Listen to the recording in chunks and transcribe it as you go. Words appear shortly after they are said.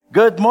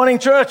Good morning,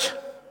 church.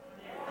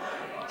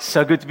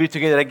 So good to be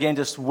together again,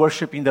 just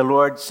worshiping the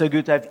Lord. So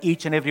good to have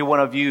each and every one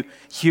of you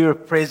here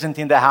present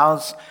in the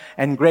house.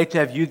 And great to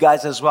have you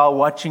guys as well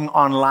watching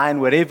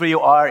online, wherever you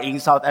are in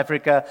South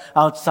Africa,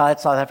 outside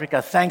South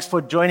Africa. Thanks for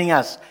joining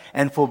us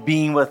and for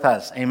being with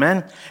us.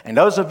 Amen. And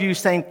those of you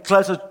staying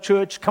closer to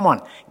church, come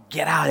on,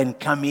 get out and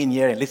come in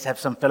here and let's have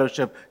some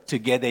fellowship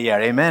together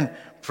here. Amen.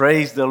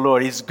 Praise the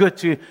Lord. It's good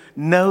to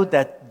know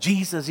that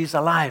Jesus is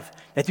alive,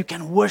 that you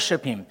can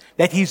worship Him,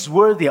 that He's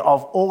worthy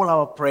of all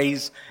our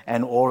praise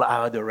and all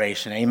our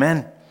adoration.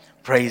 Amen.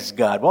 Praise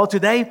God. Well,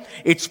 today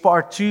it's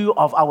part 2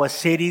 of our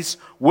series,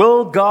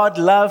 Will God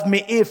Love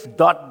Me If...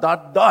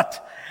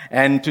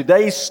 And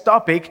today's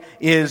topic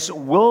is,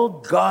 Will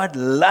God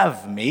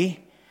love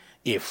me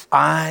if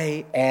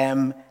I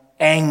am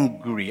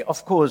angry?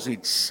 Of course,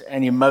 it's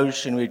an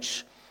emotion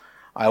which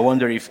I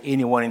wonder if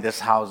anyone in this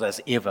house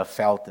has ever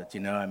felt it.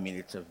 I mean,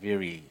 it's a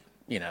very,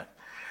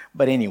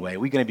 But anyway,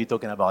 we're going to be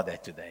talking about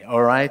that today,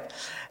 all right?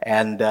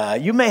 And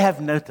you may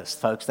have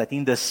noticed, folks, that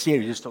in this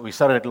series, we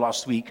started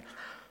last week,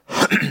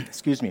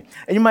 excuse me,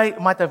 and you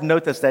might have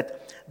noticed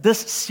that this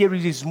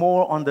series is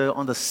more on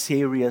the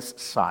serious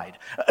side.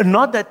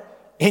 Not that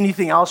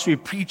anything else we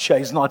preach here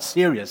is not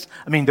serious.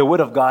 I mean, the Word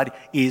of God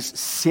is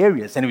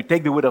serious, and we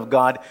take the Word of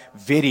God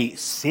very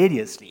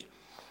seriously.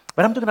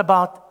 But I'm talking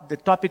about the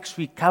topics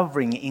we're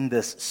covering in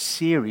this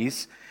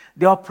series.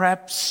 They are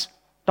perhaps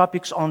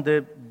topics on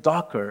the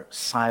darker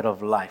side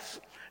of life,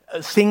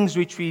 things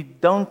which we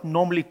don't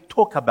normally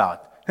talk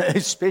about,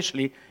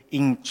 especially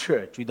in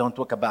church. We don't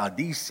talk about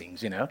these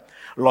things,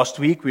 Last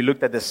week, we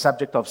looked at the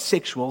subject of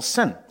sexual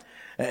sin.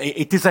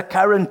 It is a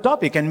current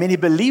topic, and many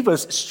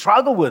believers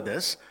struggle with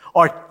this,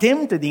 are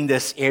tempted in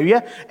this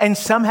area, and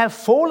some have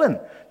fallen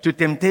to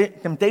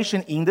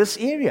temptation in this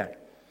area.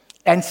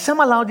 And some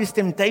allow these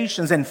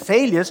temptations and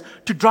failures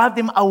to drive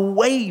them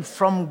away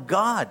from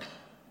God,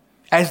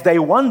 as they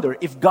wonder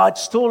if God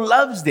still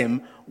loves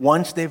them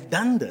once they've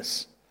done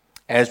this.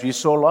 As we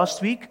saw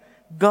last week,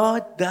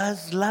 God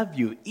does love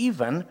you,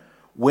 even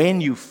when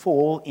you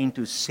fall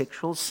into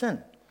sexual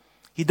sin.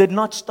 He did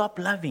not stop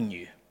loving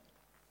you.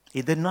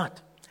 He did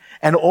not.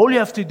 And all you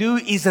have to do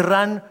is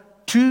run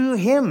to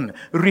Him,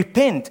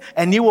 repent,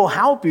 and He will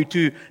help you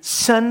to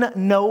sin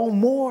no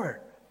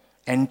more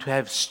and to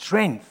have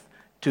strength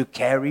to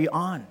carry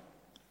on.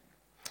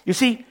 You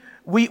see,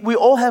 we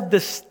all have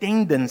this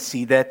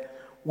tendency that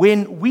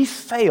when we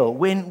fail,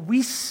 when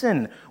we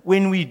sin,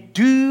 when we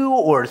do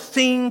or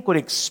think or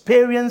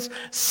experience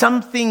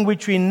something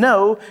which we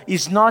know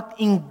is not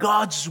in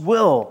God's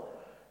will,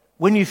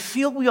 when we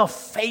feel we are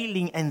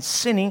failing and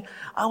sinning,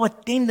 our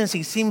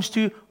tendency seems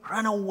to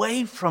run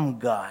away from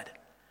God.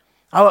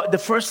 The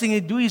first thing we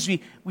do is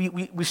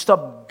we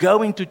stop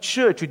going to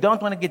church. We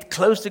don't want to get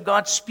close to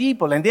God's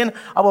people. And then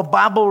our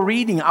Bible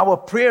reading, our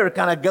prayer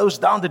kind of goes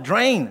down the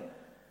drain.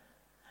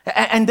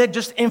 And that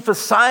just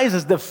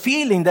emphasizes the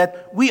feeling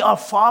that we are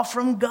far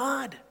from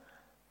God.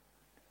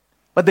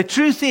 But the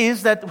truth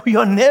is that we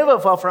are never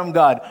far from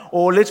God.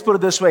 Or let's put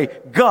it this way,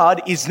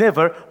 God is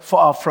never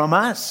far from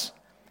us.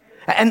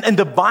 And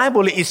the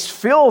Bible is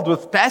filled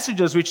with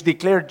passages which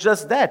declare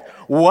just that.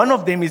 One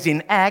of them is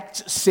in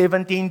Acts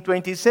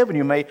 17:27.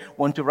 You may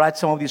want to write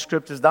some of these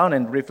scriptures down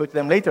and refer to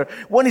them later.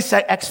 One is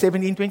Acts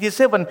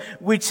 17:27,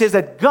 which says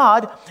that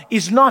God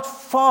is not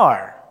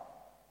far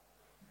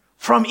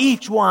from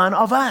each one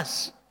of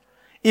us.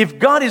 If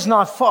God is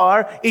not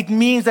far, it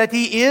means that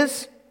He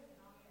is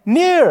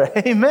near.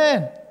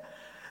 Amen.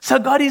 So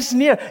God is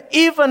near.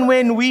 Even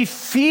when we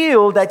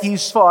feel that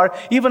He's far,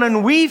 even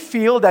when we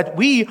feel that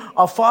we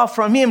are far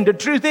from Him, the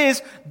truth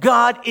is,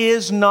 God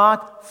is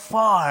not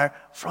far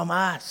from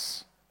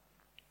us.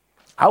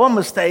 Our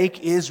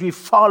mistake is we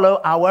follow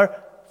our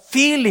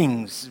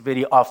feelings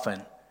very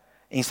often,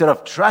 instead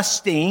of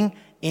trusting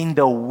in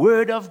the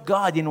Word of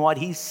God, in what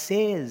He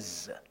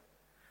says.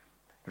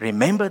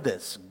 Remember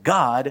this,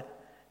 God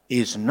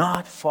is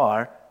not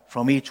far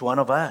from each one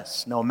of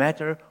us, no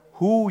matter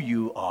who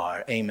you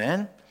are.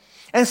 Amen.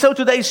 And so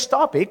today's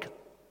topic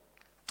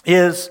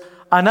is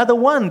another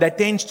one that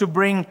tends to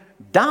bring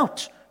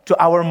doubt to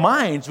our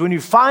minds when we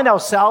find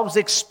ourselves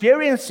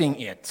experiencing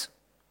it.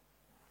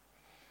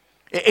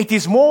 It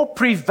is more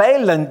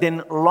prevalent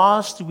than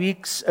last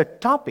week's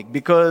topic,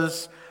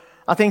 because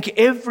I think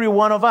every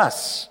one of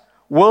us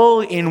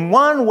will, in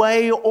one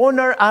way or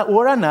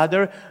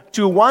another,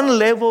 to one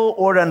level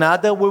or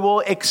another, we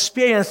will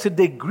experience a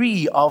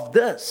degree of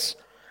this.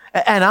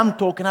 And I'm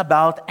talking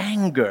about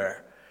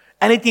anger.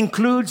 And it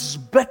includes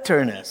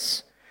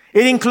bitterness.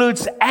 It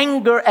includes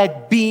anger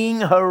at being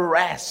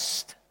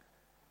harassed.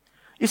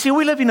 You see,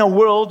 we live in a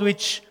world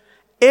which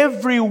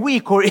every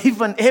week or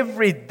even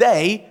every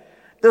day,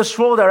 this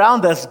world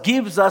around us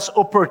gives us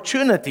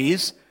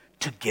opportunities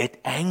to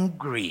get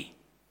angry.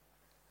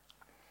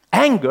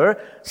 Anger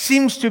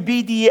seems to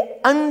be the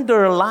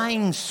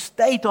underlying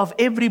state of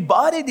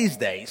everybody these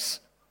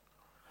days.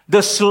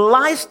 The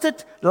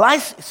slightest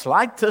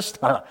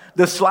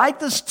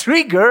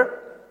trigger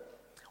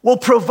will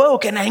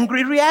provoke an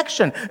angry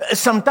reaction.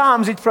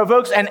 Sometimes it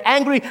provokes an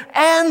angry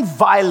and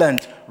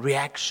violent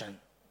reaction.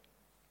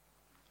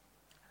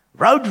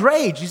 Road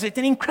rage is at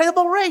an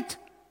incredible rate.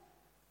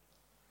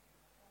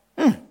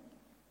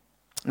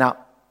 Now,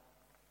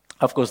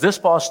 of course, this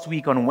past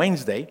week on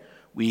Wednesday,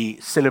 we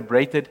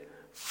celebrated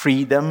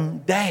Freedom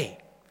Day.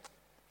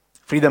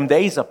 Freedom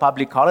Day is a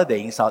public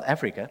holiday in South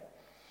Africa,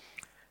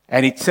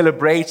 and it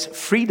celebrates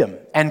freedom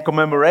and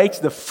commemorates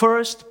the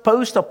first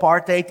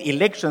post-apartheid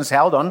elections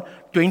held on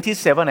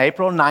 27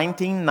 April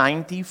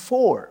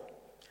 1994.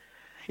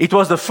 It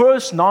was the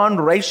first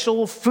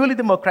non-racial, fully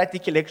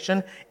democratic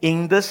election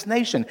in this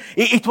nation.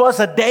 It was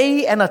a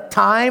day and a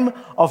time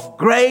of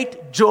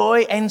great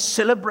joy and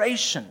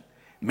celebration.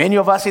 Many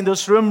of us in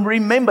this room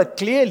remember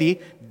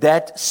clearly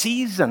that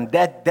season,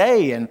 that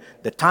day, and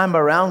the time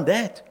around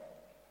that.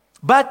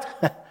 But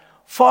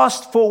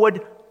fast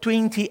forward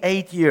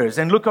 28 years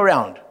and look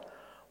around.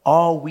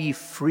 Are we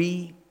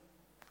free?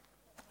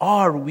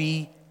 Are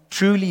we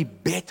truly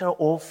better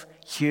off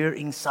here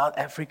in South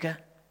Africa?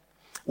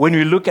 When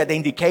we look at the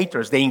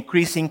indicators, the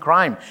increase in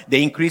crime,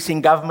 the increase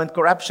in government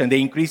corruption, the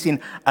increase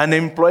in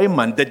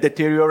unemployment, the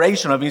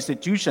deterioration of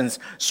institutions,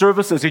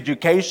 services,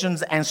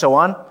 educations, and so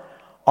on,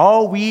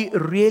 are we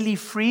really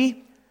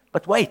free?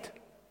 But wait,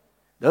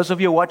 those of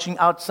you watching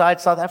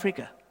outside South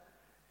Africa,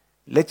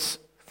 let's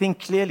think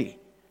clearly.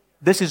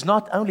 This is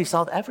not only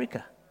South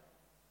Africa.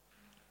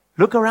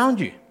 Look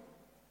around you.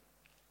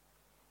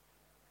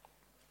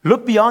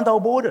 Look beyond our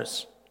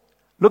borders.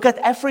 Look at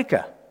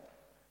Africa.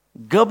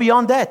 Go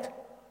beyond that.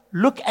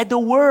 Look at the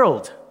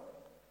world.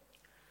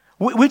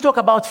 We talk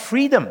about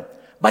freedom,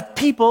 but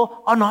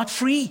people are not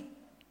free.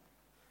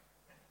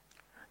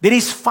 There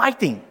is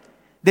fighting.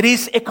 There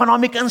is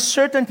economic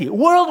uncertainty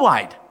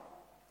worldwide.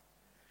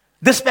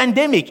 This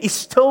pandemic is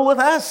still with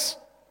us.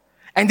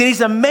 And there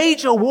is a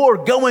major war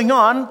going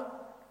on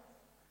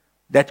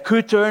that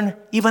could turn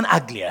even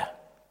uglier.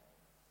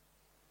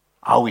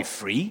 Are we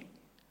free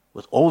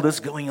with all this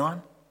going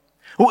on?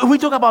 We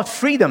talk about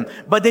freedom,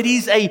 but there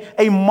is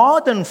a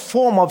modern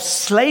form of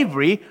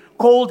slavery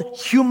called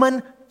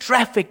human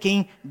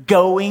trafficking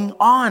going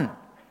on.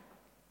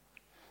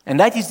 And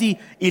that is the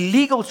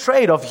illegal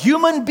trade of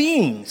human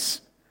beings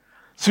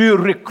through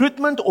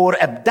recruitment or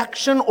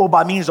abduction or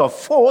by means of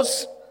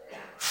force,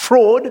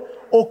 fraud,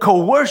 or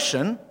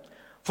coercion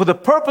for the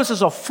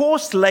purposes of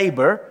forced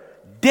labor,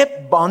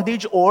 debt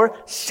bondage, or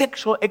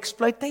sexual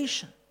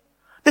exploitation.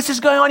 This is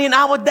going on in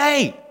our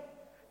day,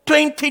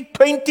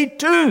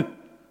 2022.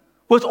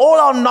 With all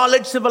our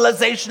knowledge,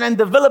 civilization, and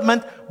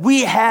development,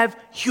 we have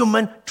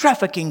human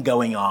trafficking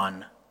going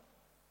on.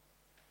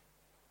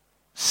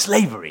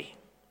 Slavery.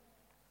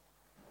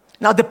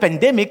 Now, the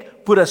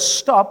pandemic put a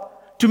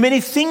stop to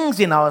many things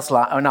in our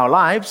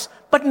lives,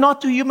 but not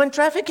to human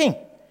trafficking.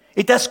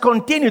 It has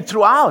continued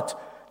throughout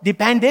the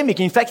pandemic.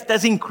 In fact, it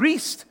has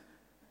increased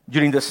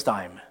during this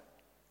time.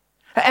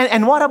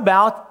 And what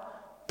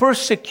about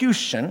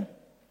persecution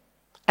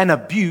and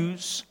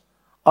abuse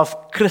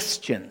of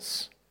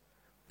Christians?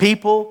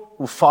 People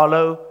who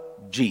follow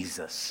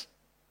Jesus.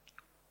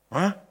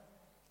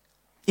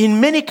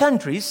 In many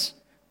countries,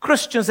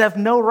 Christians have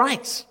no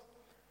rights.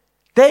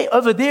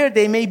 Over there,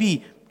 they may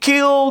be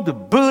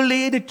killed,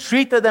 bullied,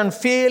 treated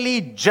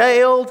unfairly,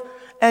 jailed,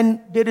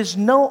 and there is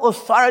no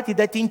authority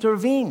that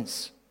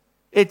intervenes.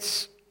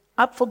 It's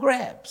up for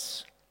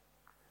grabs.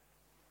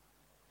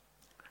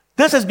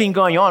 This has been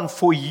going on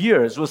for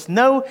years with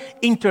no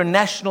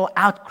international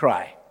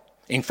outcry.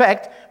 In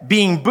fact,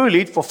 being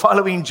bullied for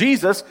following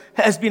Jesus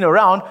has been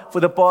around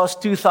for the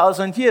past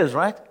 2,000 years,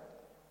 right?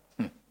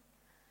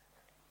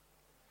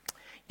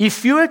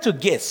 If you were to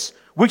guess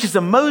which is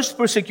the most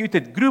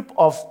persecuted group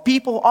of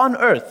people on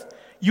earth,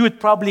 you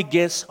would probably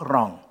guess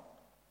wrong.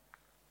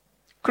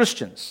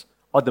 Christians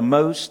are the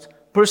most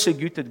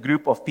persecuted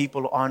group of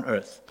people on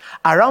earth.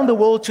 Around the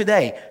world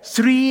today,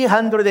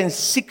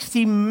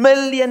 360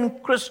 million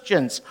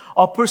Christians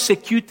are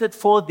persecuted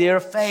for their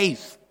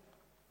faith.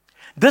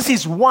 This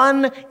is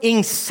 1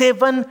 in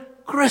 7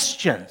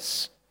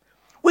 Christians.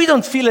 We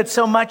don't feel it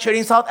so much here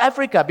in South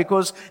Africa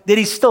because there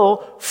is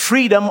still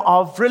freedom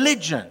of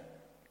religion.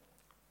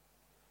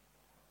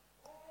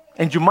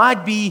 And you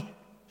might be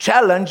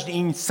challenged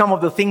in some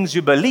of the things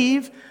you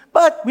believe,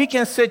 but we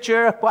can sit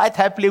here quite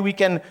happily. We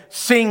can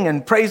sing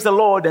and praise the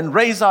Lord and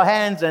raise our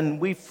hands and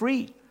we're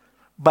free.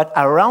 But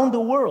around the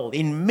world,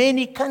 in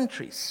many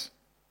countries,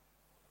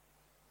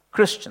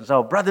 Christians,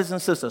 our brothers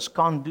and sisters,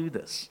 can't do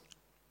this.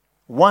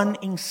 1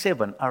 in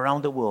 7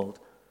 around the world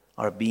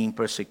are being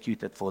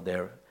persecuted for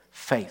their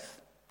faith.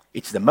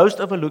 It's the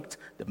most overlooked,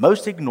 the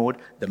most ignored,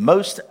 the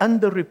most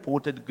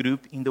underreported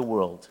group in the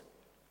world.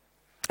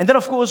 And then,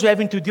 of course, we're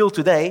having to deal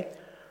today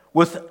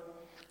with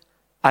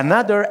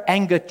another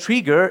anger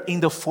trigger in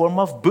the form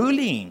of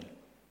bullying.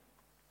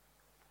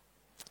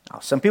 Now,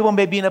 some people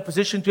may be in a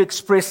position to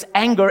express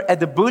anger at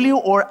the bully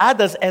or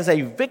others as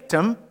a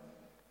victim,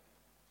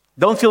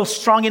 don't feel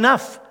strong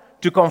enough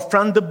to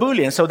confront the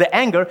bully. And so the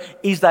anger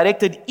is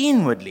directed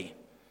inwardly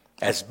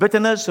as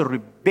bitterness or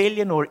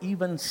rebellion or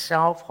even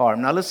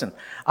self-harm. Now listen,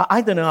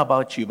 I don't know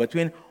about you, but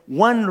when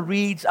one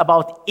reads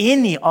about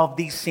any of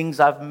these things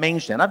I've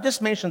mentioned, I've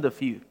just mentioned a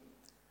few,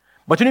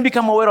 But when you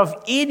become aware of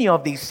any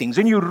of these things,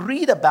 when you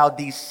read about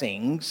these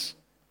things,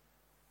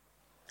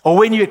 or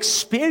when you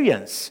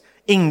experience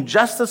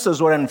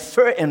injustices or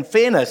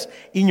unfairness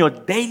in your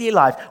daily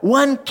life,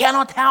 one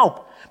cannot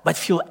help but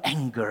feel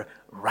anger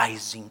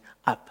rising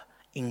up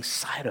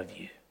inside of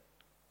you.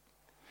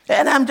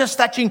 And I'm just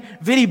touching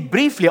very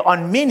briefly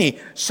on many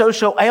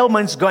social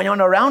ailments going on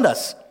around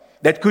us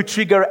that could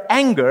trigger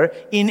anger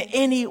in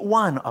any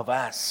one of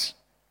us.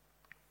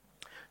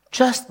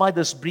 Just by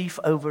this brief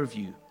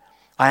overview,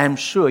 I am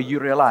sure you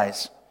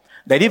realize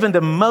that even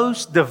the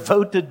most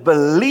devoted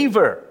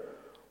believer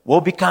will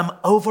become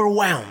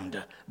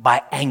overwhelmed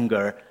by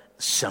anger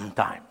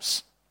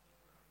sometimes.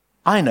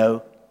 I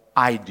know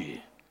I do.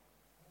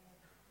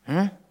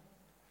 And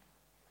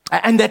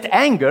that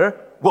anger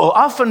will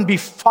often be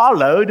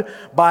followed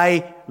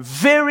by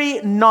very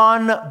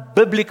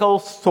non-biblical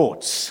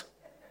thoughts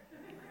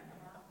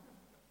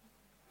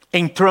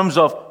in terms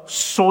of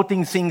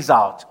sorting things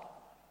out.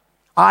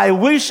 I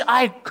wish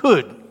I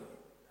could.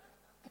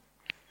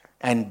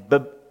 And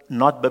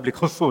not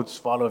biblical thoughts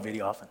follow very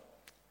often.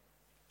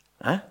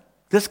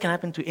 This can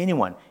happen to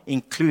anyone,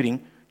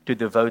 including to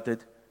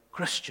devoted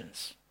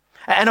Christians.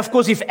 And of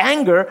course, if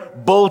anger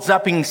builds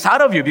up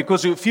inside of you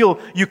because you feel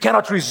you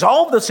cannot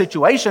resolve the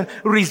situation,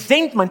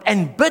 resentment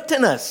and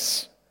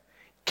bitterness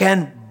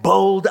can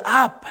build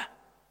up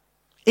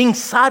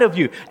inside of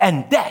you.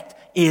 And that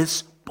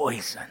is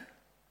poison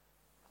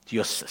to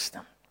your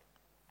system.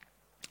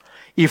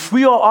 If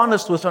we are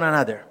honest with one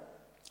another,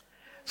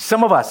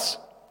 some of us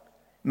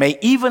may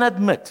even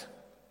admit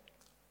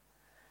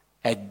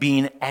at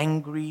being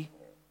angry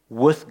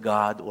with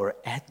God or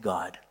at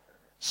God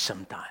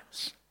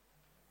sometimes.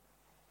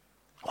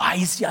 Why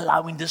is He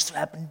allowing this to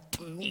happen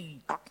to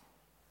me?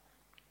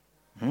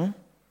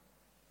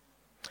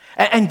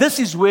 And this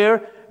is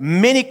where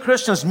many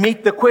Christians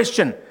meet the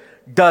question,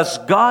 does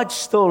God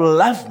still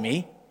love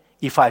me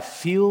if I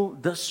feel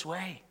this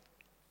way?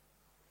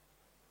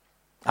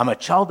 I'm a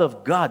child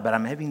of God, but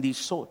I'm having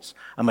these thoughts.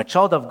 I'm a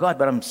child of God,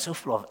 but I'm so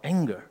full of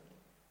anger.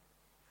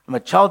 I'm a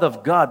child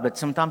of God, but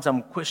sometimes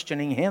I'm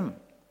questioning Him.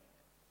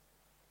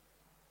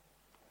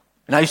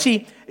 Now you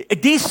see,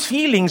 these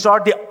feelings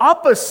are the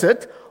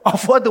opposite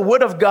of what the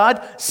Word of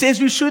God says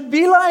we should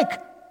be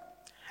like.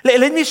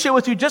 Let me share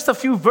with you just a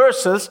few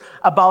verses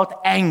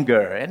about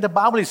anger. And the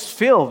Bible is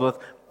filled with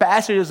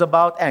passages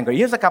about anger.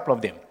 Here's a couple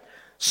of them.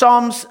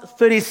 Psalms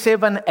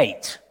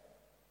 37:8.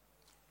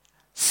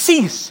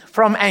 Cease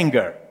from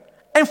anger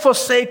and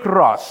forsake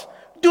wrath.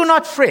 Do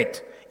not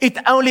fret. It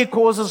only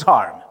causes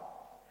harm.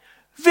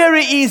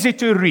 Very easy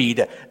to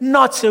read,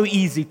 not so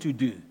easy to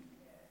do.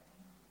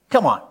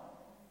 Come on.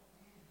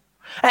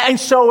 And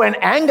so when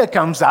anger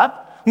comes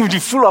up, when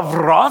you're full of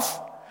wrath,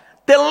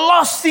 the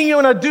last thing you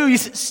want to do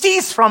is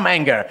cease from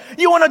anger.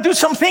 You want to do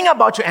something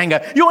about your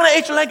anger. You want to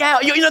act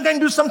like you're not going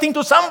to do something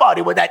to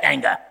somebody with that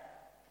anger.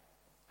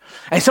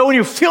 And so when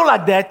you feel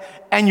like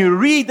that and you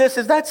read this,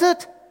 that's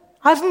it.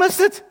 I've missed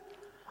it.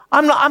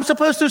 I'm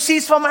supposed to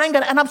cease from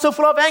anger and I'm so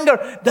full of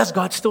anger. Does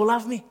God still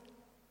love me?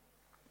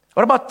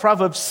 What about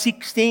Proverbs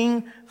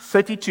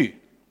 16:32?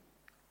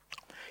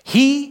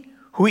 He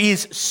who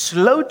is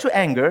slow to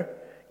anger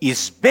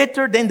is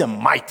better than the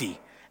mighty,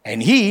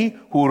 and he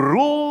who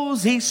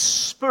rules his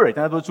spirit,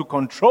 in other words, who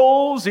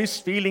controls his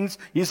feelings,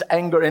 his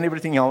anger, and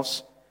everything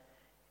else,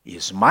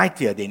 is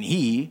mightier than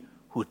he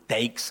who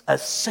takes a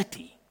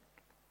city.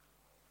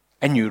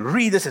 And you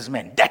read this as,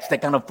 man, that's the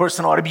kind of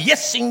person I ought to be.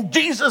 Yes, in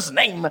Jesus'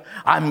 name,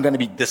 I'm going to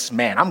be this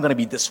man. I'm going to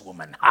be this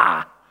woman.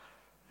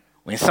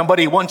 When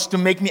somebody wants to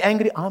make me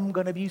angry, I'm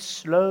going to be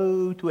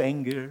slow to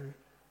anger.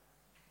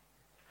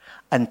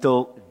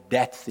 Until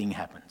that thing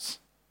happens.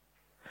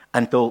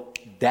 Until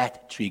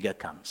that trigger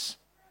comes.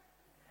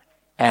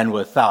 And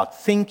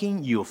without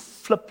thinking, you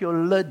flip your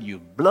lid, you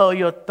blow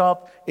your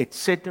top,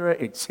 etc.,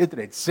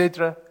 etc.,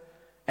 etc.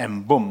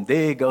 And boom,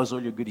 there goes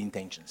all your good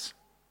intentions.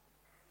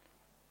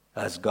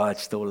 Does God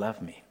still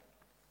love me?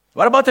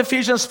 What about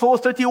Ephesians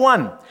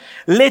 4:31?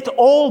 Let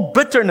all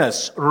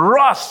bitterness,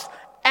 wrath,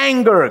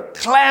 anger,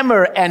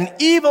 clamor, and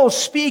evil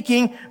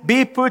speaking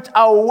be put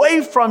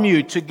away from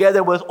you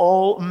together with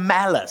all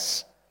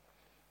malice.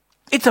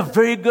 It's a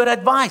very good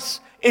advice.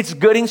 It's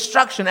good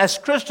instruction. As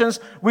Christians,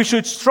 we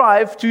should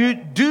strive to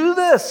do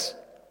this.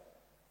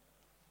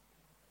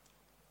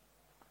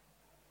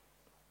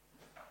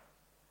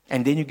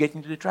 And then you get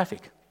into the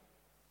traffic.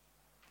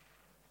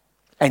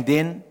 And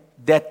then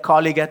that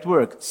colleague at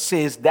work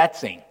says that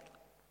thing.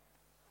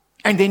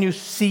 And then you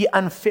see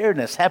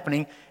unfairness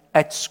happening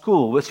at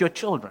school with your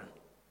children.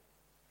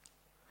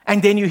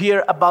 And then you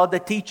hear about the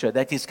teacher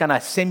that is kind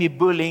of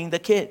semi-bullying the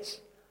kids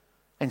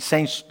and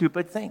saying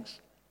stupid things.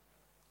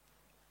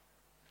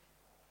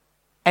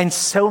 And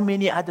so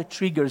many other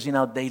triggers in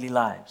our daily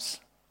lives.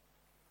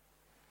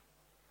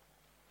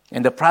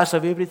 And the price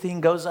of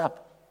everything goes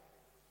up.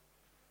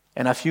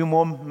 And a few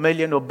more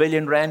million or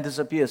billion rand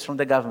disappears from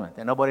the government.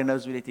 And nobody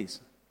knows what it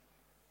is.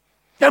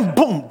 And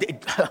boom!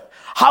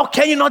 How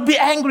can you not be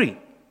angry?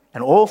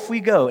 And off we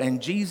go. And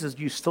Jesus,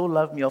 you still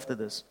love me after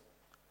this.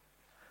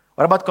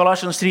 What about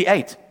Colossians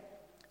 3:8?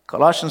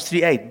 Colossians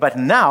 3:8. But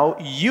now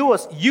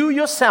you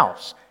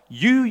yourselves,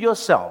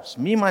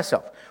 me,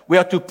 myself, we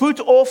are to put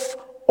off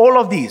all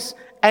of these: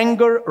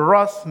 anger,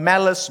 wrath,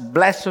 malice,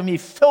 blasphemy,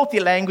 filthy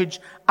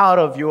language out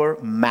of your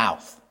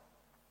mouth.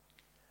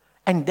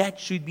 And that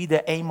should be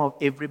the aim of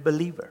every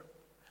believer.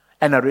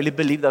 And I really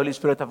believe the Holy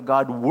Spirit of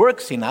God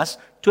works in us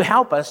to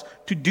help us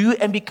to do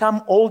and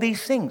become all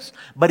these things.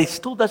 But it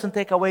still doesn't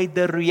take away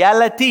the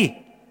reality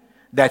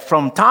that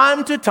from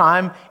time to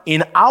time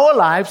in our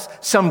lives,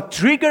 some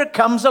trigger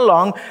comes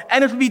along,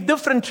 and it will be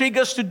different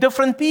triggers to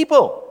different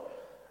people.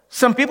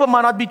 Some people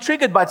might not be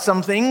triggered by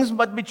some things,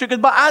 but be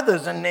triggered by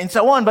others, and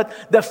so on.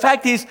 But the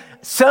fact is,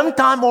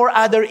 sometime or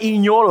other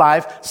in your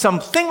life,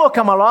 something will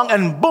come along,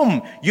 and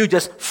boom, you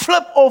just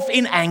flip off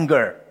in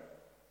anger.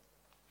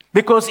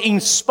 Because in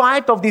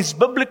spite of these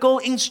biblical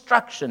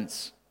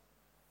instructions,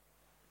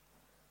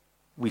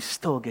 we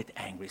still get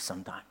angry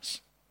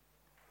sometimes.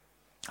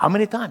 How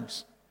many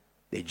times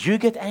did you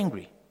get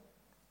angry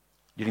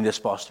during this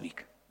past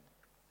week?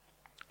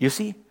 You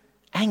see,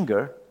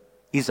 anger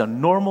is a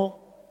normal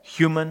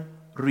human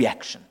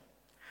reaction.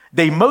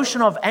 The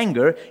emotion of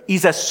anger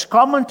is as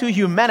common to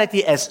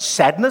humanity as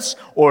sadness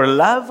or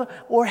love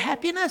or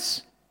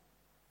happiness.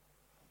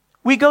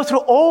 We go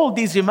through all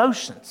these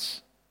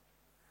emotions,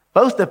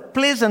 both the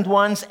pleasant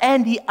ones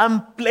and the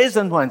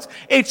unpleasant ones.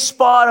 It's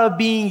part of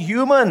being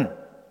human.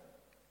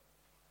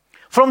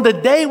 From the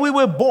day we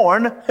were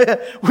born,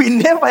 we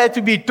never had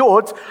to be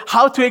taught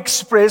how to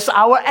express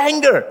our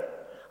anger.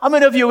 How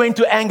many of you went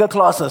to anger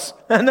classes?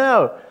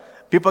 No.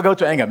 People go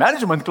to anger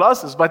management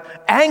classes, but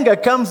anger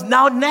comes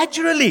now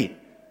naturally.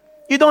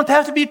 You don't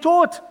have to be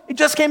taught. It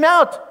just came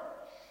out.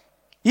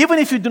 Even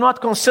if you do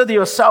not consider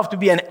yourself to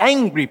be an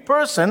angry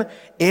person,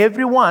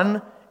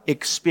 everyone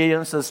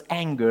experiences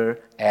anger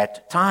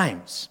at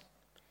times.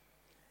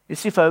 You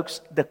see,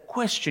 folks, the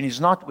question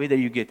is not whether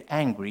you get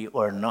angry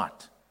or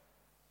not.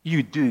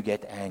 You do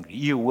get angry.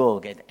 You will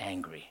get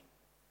angry.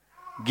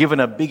 Given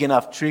a big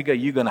enough trigger,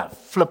 you're going to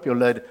flip your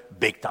lid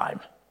big time.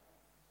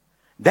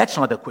 That's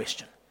not the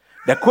question.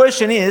 The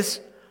question is,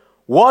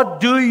 what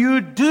do you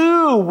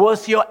do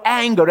with your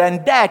anger?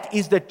 And that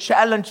is the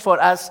challenge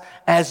for us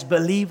as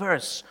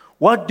believers.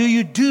 What do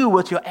you do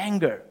with your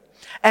anger?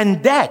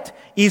 And that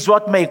is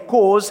what may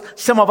cause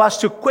some of us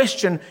to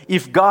question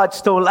if God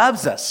still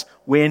loves us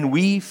when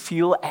we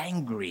feel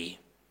angry.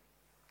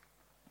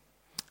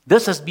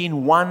 This has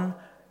been one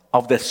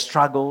of the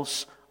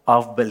struggles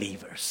of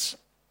believers.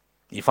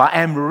 If I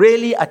am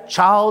really a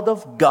child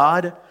of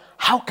God,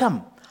 how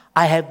come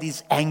I have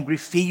these angry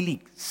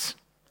feelings?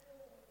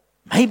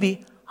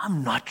 Maybe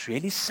I'm not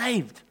really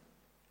saved.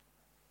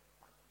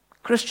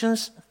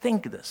 Christians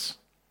think this.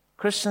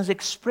 Christians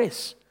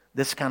express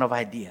this kind of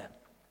idea.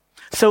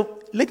 So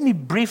let me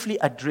briefly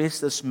address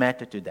this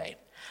matter today.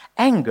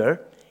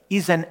 Anger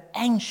is an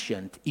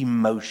ancient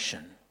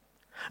emotion.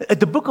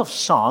 The book of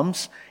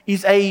Psalms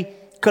is a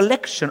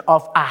collection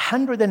of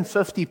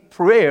 150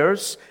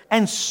 prayers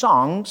and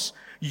songs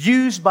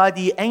used by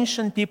the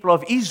ancient people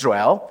of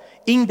Israel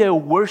in their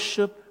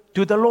worship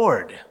to the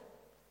Lord.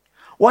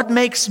 What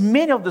makes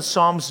many of the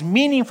Psalms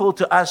meaningful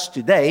to us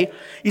today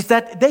is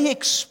that they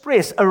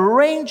express a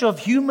range of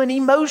human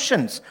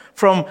emotions,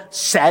 from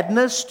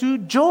sadness to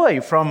joy,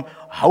 from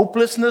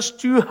hopelessness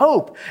to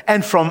hope,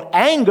 and from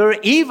anger,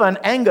 even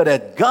anger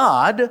at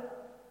God,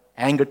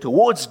 anger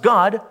towards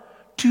God,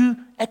 to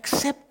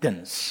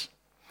acceptance.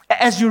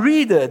 As you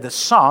read the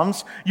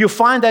Psalms, you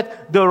find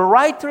that the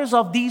writers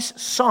of these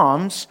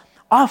Psalms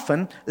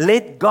often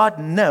let God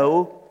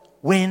know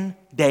when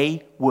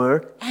they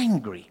were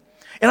angry.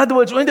 In other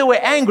words, when they were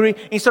angry,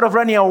 instead of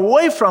running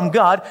away from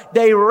God,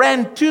 they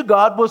ran to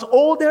God with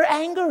all their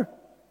anger.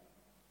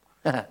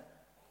 And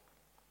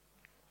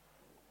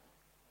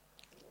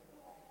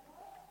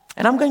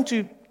I'm going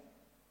to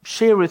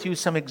share with you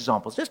some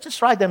examples.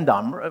 Just write them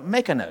down.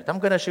 Make a note. I'm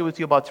going to share with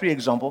you about 3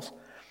 examples,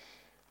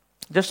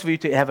 just for you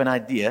to have an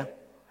idea.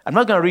 I'm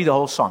not going to read the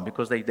whole psalm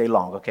because they're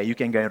long. Okay, you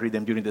can go and read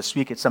them during this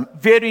week. It's some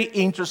very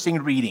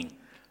interesting reading.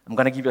 I'm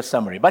going to give you a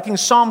summary. But in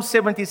Psalm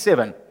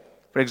 77,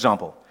 for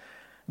example,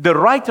 the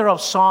writer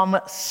of Psalm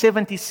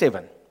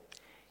 77,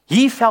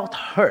 he felt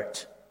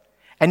hurt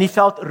and he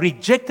felt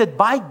rejected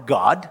by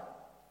God.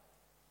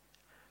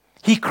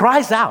 He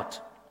cries out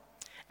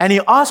and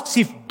he asks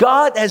if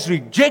God has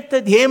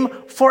rejected him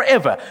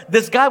forever.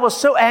 This guy was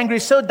so angry,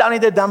 so down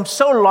in the dumps,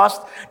 so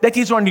lost that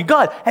he's wondering,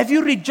 God, have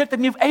you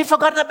rejected me? Have you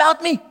forgotten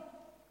about me?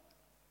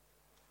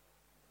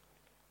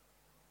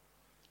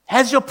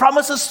 Has your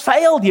promises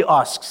failed? He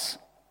asks.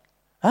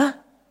 Huh?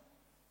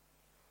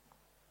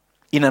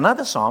 In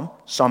another psalm,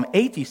 Psalm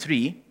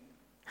 83,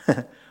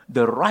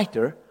 the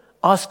writer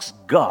asks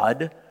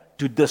God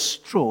to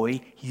destroy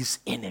his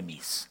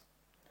enemies.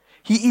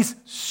 He is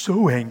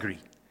so angry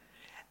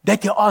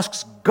that he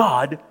asks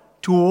God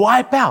to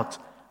wipe out,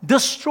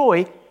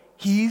 destroy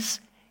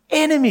his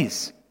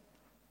enemies.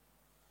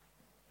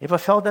 Ever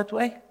felt that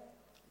way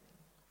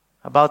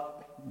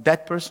about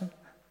that person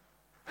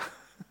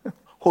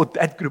or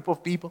that group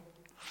of people?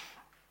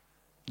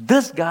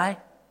 This guy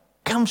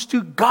comes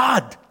to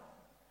God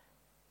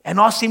and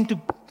asked him to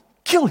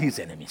kill his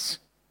enemies.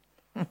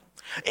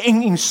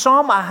 In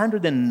Psalm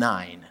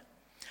 109,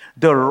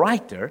 the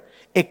writer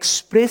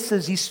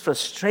expresses his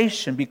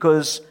frustration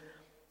because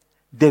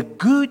the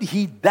good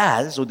he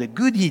does, or the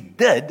good he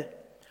did,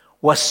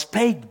 was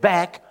paid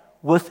back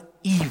with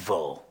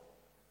evil.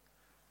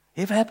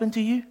 Ever happened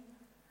to you?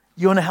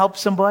 You want to help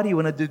somebody, you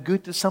want to do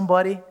good to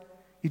somebody,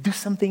 you do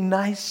something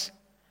nice,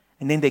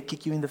 and then they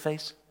kick you in the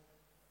face.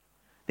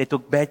 They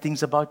talk bad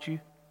things about you.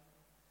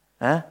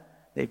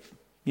 They,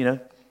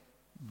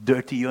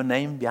 dirty your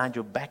name behind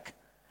your back.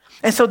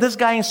 And so this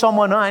guy in Psalm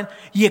 109,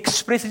 he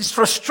expresses his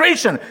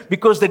frustration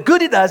because the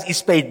good he does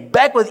is paid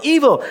back with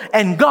evil.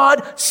 And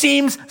God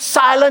seems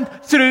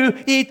silent through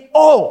it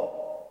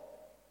all.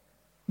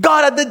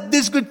 God, I did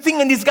this good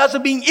thing and these guys are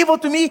being evil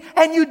to me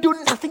and you do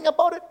nothing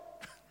about it.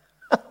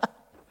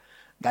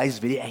 Guy is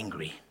very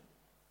angry.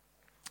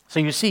 So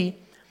you see,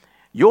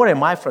 your and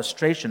my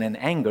frustration and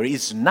anger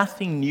is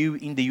nothing new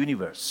in the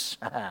universe.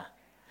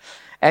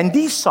 And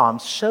these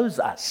Psalms shows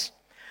us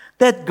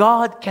that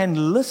God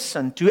can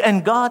listen to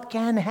and God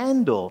can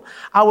handle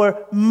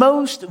our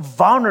most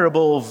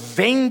vulnerable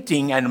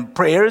venting and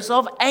prayers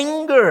of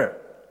anger.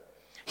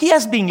 He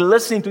has been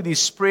listening to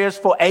these prayers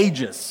for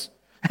ages.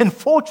 And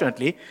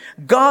fortunately,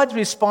 God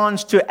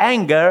responds to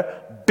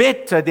anger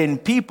better than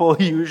people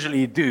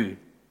usually do.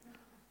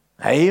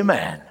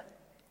 Amen.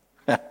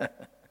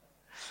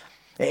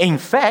 In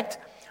fact,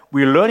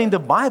 we learn in the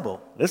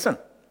Bible, listen,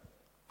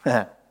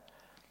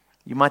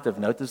 you might have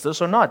noticed this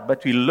or not,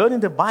 but we learn in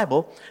the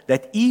Bible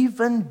that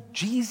even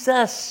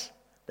Jesus,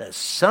 the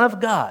Son of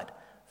God,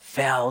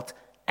 felt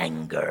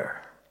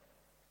anger.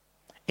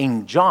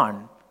 In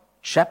John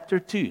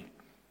chapter 2,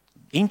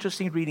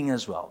 interesting reading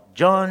as well.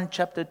 John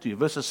chapter 2,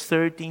 verses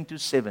 13 to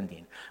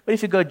 17. But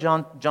if you go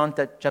John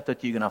chapter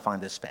 2, you're going to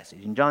find this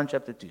passage. In John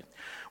chapter 2,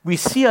 we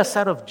see a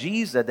side of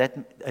Jesus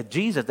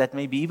that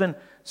may be even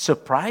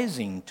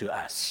surprising to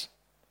us.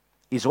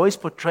 He's always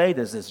portrayed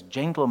as this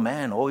gentle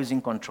man, always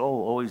in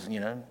control, always,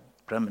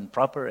 prim and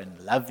proper and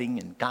loving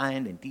and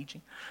kind and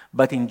teaching.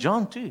 But in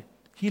John 2,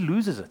 he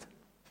loses it.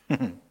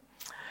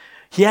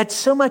 He had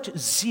so much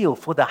zeal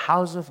for the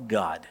house of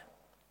God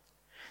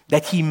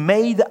that he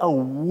made a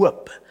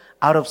whip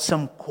out of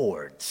some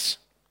cords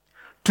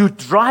to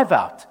drive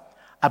out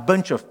a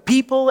bunch of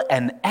people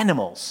and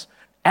animals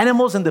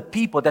and the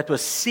people that were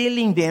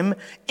selling them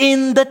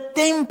in the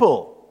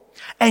temple.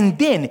 And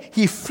then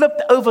he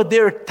flipped over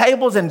their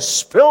tables and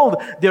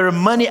spilled their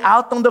money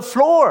out on the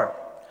floor.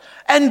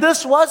 And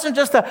this wasn't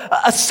just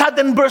a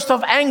sudden burst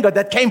of anger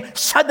that came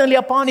suddenly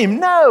upon him.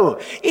 No,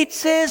 it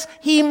says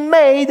he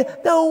made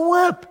the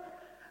whip.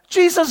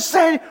 Jesus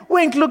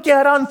went looking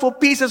around for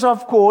pieces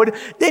of cord.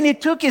 Then he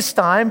took his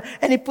time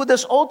and he put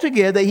this all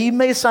together. He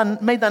made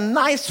a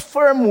nice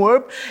firm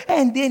whip.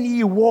 And then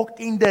he walked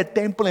in the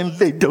temple and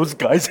let those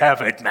guys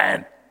have it,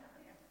 man.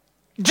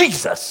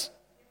 Jesus,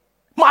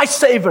 my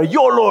Savior,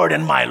 your Lord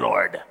and my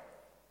Lord.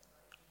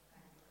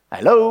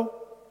 Hello?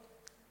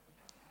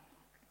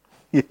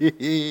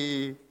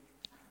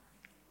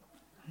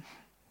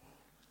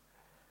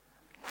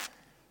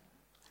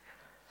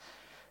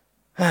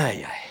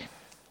 Ay.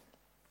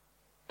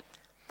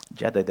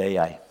 The other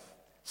day,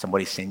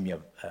 somebody sent me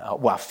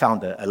I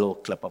found a little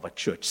clip of a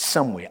church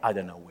somewhere, I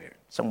don't know where,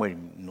 somewhere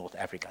in North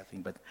Africa, I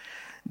think, but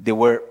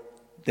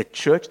the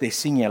church, they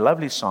sing a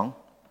lovely song,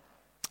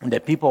 and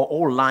the people are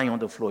all lying on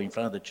the floor in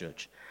front of the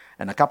church,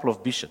 and a couple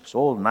of bishops,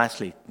 all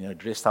nicely,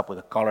 dressed up with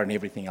a collar and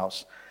everything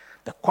else.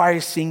 The choir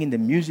is singing, the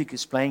music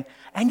is playing,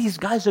 and these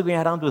guys are going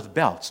around with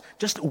belts,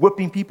 just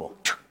whipping people.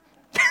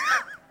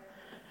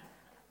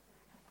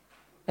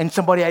 And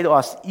somebody had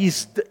asked,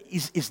 is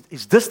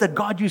this the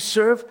God you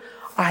serve?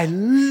 I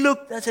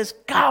looked and says,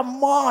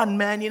 come on,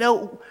 man.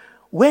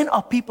 When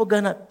are people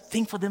going to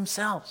think for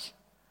themselves?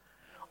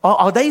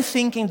 Are they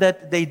thinking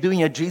that they're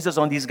doing a Jesus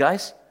on these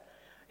guys?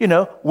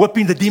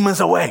 Whipping the demons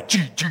away.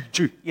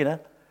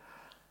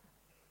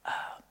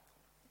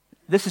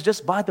 This is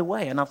just by the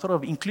way, and I thought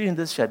of including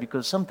this here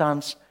because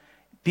sometimes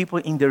people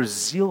in their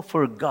zeal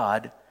for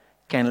God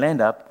can end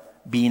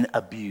up being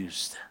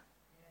abused.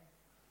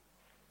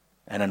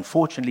 And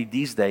unfortunately,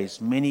 these days,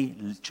 many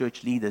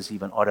church leaders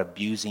even are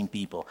abusing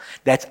people.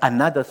 That's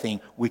another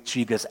thing which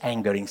triggers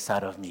anger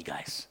inside of me,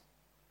 guys.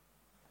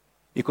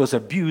 Because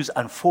abuse,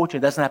 unfortunately,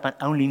 doesn't happen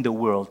only in the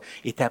world.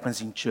 It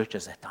happens in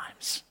churches at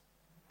times.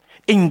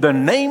 In the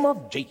name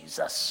of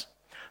Jesus.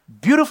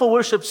 Beautiful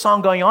worship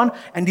song going on,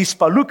 and these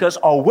palookas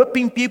are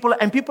whipping people,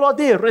 and people are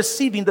there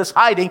receiving this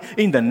hiding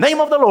in the name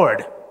of the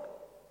Lord.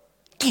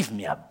 Give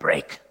me a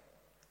break.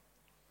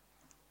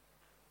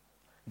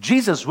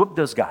 Jesus whipped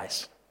those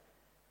guys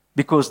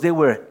because they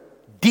were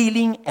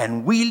dealing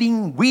and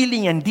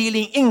wheeling and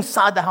dealing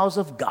inside the house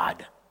of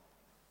God.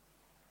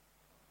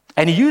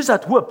 And he used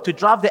that whip to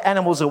drive the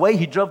animals away.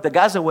 He drove the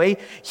guys away.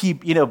 He,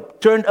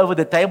 turned over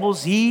the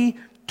tables. He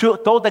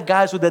told the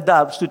guys with the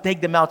doves to take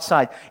them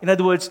outside. In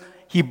other words,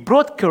 he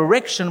brought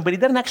correction, but he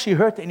didn't actually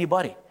hurt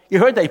anybody. He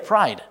hurt their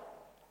pride.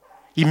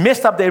 He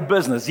messed up their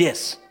business,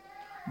 yes,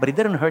 but he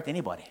didn't hurt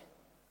anybody.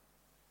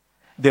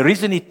 The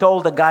reason he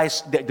told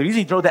the reason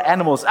he threw the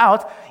animals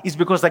out is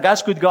because the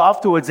guys could go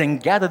afterwards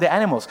and gather the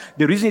animals.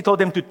 The reason he told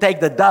them to take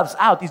the doves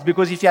out is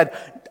because if he had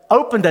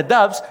opened the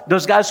doves,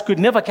 those guys could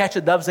never catch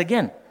the doves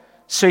again.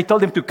 So he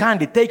told them to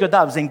kindly take your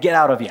doves and get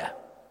out of here,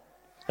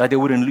 so that they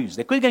wouldn't lose.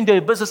 They could go and do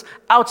their business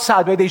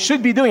outside where they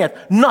should be doing it,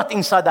 not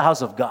inside the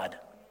house of God.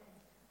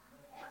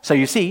 So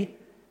you see,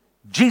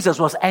 Jesus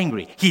was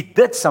angry. He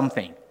did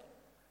something,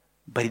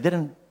 but he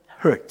didn't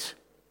hurt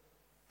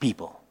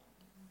people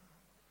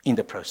in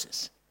the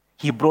process.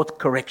 He brought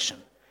correction.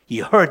 He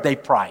hurt their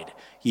pride.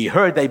 He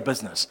hurt their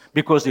business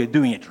because they're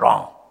doing it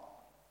wrong.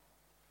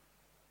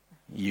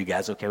 You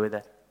guys okay with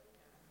that?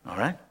 All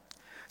right?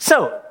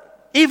 So,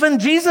 even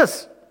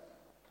Jesus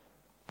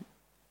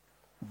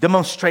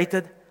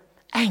demonstrated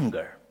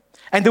anger.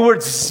 And the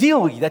word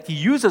zeal that he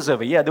uses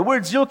over here, the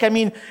word zeal can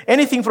mean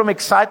anything from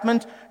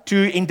excitement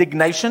to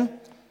indignation.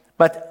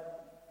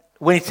 But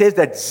when it says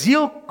that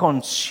zeal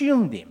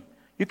consumed him,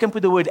 you can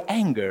put the word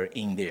anger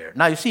in there.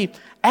 Now you see,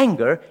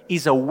 anger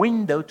is a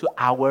window to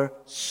our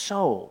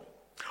soul.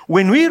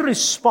 When we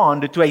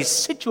respond to a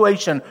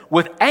situation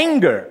with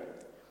anger,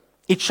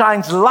 it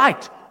shines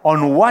light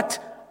on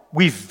what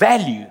we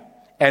value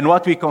and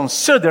what we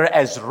consider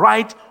as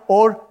right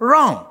or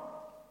wrong.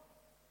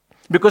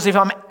 Because if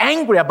I'm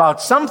angry about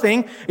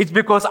something, it's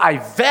because I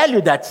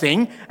value that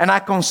thing and I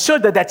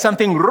consider that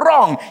something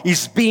wrong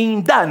is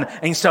being done.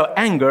 And so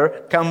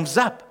anger comes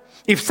up.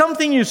 If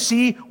something you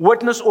see,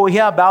 witness, or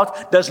hear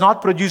about does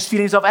not produce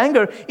feelings of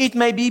anger, it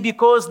may be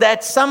because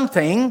that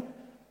something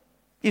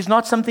is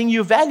not something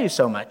you value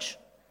so much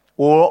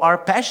or are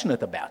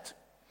passionate about.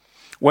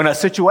 When a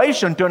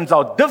situation turns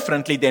out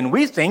differently than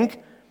we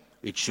think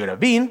it should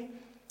have been,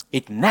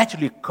 it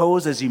naturally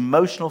causes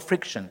emotional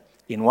friction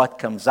in what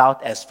comes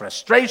out as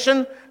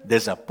frustration,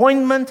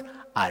 disappointment,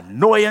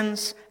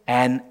 annoyance,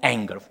 and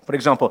anger. For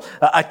example,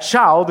 a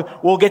child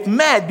will get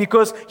mad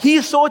because he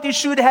thought he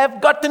should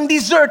have gotten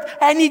dessert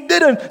and he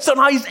didn't. So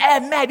now he's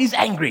mad, he's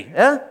angry.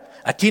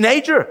 A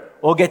teenager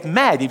will get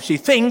mad if she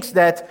thinks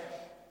that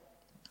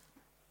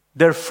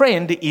their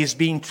friend is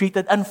being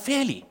treated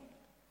unfairly.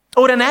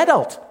 Or an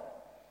adult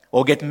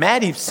will get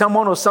mad if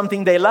someone or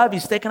something they love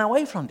is taken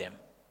away from them.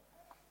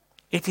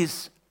 It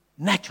is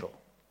natural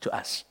to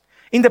us.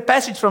 In the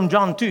passage from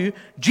John 2,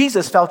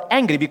 Jesus felt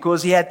angry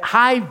because he had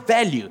high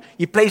value.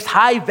 He placed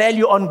high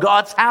value on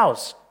God's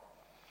house.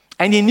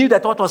 And he knew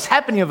that what was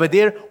happening over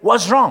there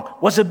was wrong,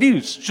 was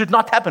abuse, should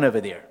not happen over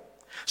there.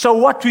 So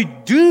what we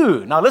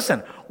do, now listen,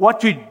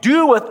 what we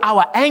do with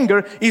our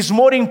anger is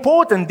more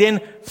important than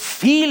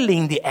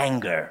feeling the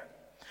anger.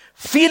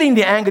 Feeling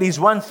the anger is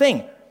one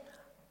thing.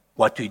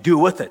 What we do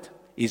with it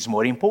is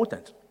more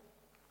important.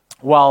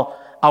 While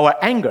our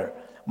anger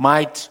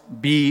might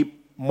be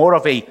more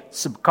of a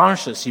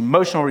subconscious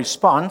emotional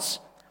response,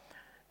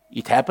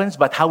 it happens,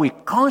 but how we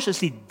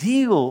consciously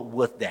deal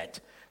with that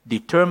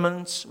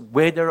determines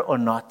whether or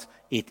not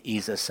it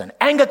is a sin.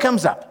 Anger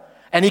comes up,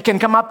 and it can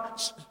come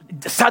up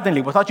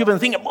suddenly without you even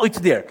thinking, oh,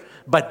 it's there.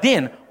 But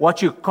then,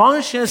 what you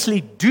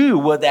consciously do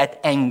with that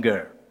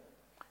anger,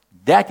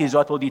 that is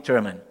what will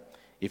determine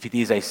if it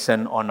is a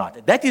sin or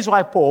not. That is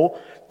why Paul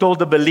told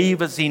the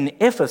believers in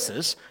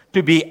Ephesus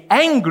to be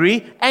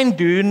angry and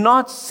do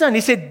not sin.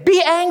 He said,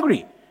 be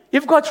angry.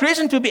 You've got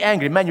reason to be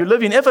angry. Man, you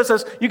live in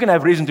Ephesus, you can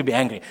have reason to be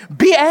angry.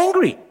 Be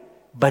angry,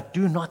 but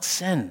do not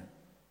sin.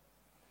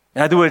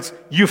 In other words,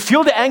 you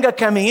feel the anger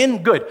coming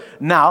in, good.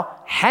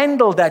 Now,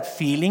 handle that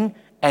feeling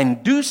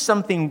and do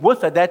something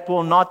with it that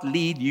will not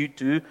lead you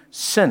to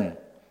sin.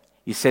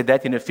 He said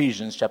that in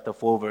Ephesians chapter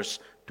 4, verse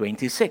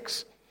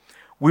 26.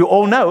 We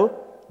all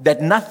know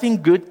that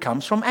nothing good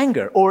comes from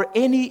anger or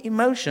any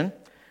emotion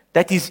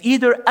that is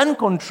either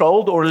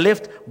uncontrolled or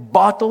left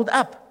bottled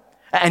up.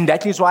 And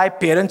that is why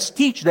parents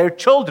teach their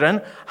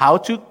children how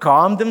to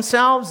calm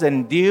themselves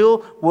and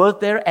deal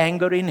with their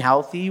anger in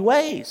healthy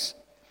ways.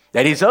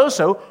 That is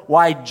also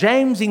why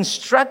James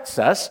instructs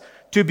us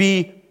to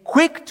be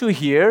quick to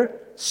hear,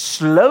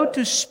 slow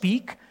to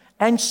speak,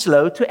 and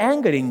slow to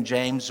anger in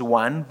James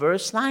 1,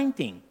 verse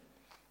 19.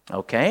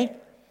 Okay?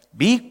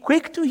 Be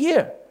quick to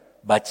hear,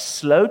 but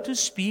slow to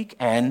speak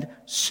and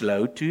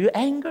slow to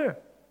anger.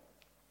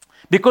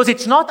 Because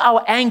it's not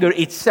our anger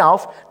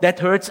itself that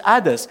hurts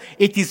others.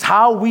 It is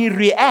how we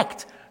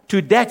react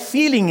to that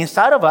feeling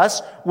inside of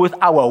us with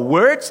our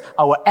words,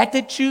 our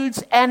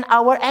attitudes, and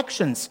our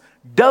actions.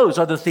 Those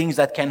are the things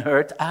that can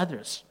hurt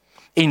others.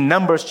 In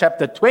Numbers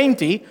chapter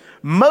 20,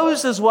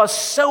 Moses was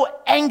so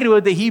angry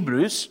with the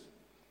Hebrews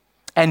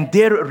and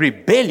their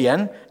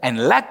rebellion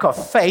and lack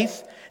of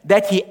faith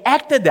that he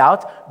acted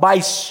out by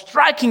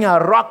striking a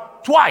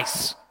rock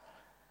twice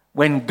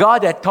when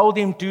God had told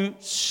him to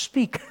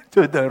speak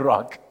to the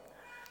rock.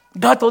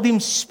 God told him,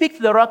 speak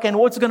to the rock and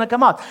what's going to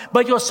come out.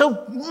 But you're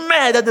so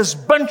mad at this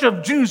bunch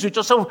of Jews which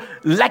are so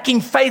lacking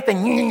faith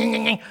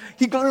and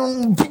he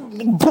goes,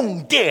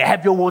 boom, there,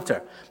 have your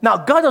water. Now,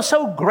 God was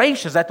so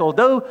gracious that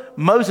although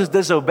Moses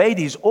disobeyed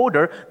his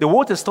order, the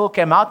water still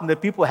came out and the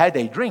people had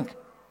a drink.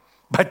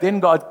 But then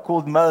God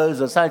called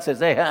Moses aside and says,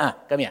 hey,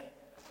 come here.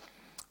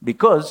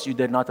 Because you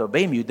did not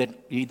obey me,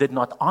 you did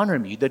not honor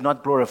me, you did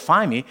not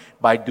glorify me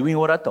by doing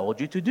what I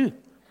told you to do.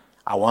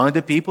 I wanted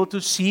the people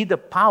to see the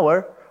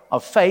power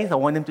of faith. I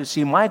want them to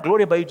see my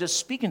glory by you just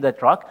speaking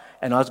that rock,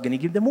 and I was going to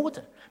give them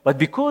water. But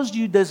because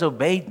you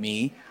disobeyed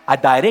me, a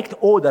direct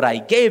order I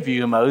gave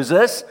you,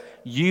 Moses,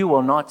 you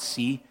will not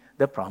see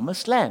the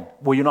promised land.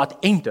 Will you not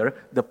enter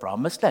the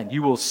promised land?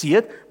 You will see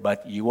it,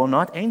 but you will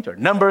not enter.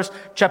 Numbers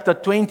chapter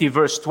 20,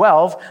 verse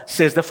 12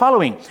 says the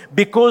following: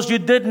 because you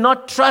did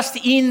not trust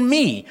in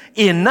me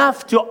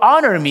enough to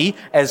honor me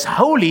as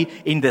holy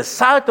in the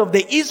sight of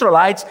the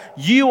Israelites,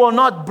 you will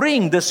not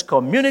bring this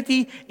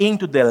community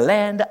into the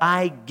land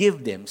I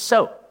give them.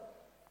 So,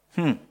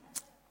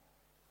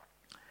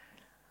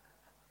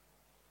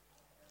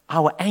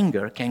 our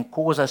anger can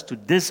cause us to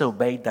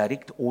disobey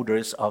direct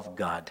orders of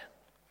God.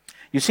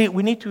 You see,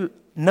 we need to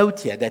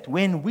note here that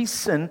when we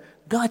sin,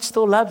 God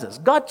still loves us.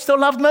 God still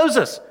loved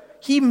Moses.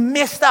 He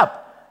messed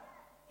up.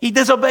 He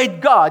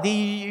disobeyed God.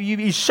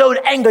 He showed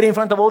anger in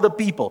front of all the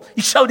people.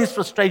 He showed his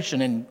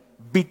frustration and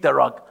beat the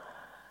rock.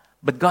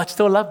 But God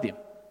still loved him.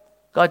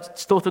 God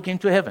still took him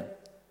to heaven.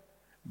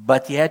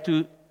 But he had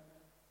to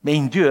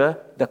endure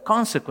the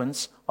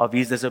consequence of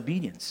his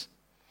disobedience.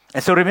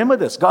 And so remember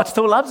this, God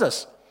still loves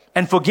us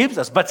and forgives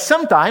us. But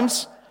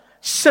sometimes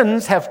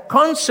sins have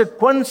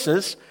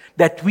consequences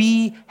that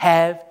we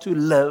have to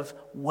live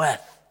with.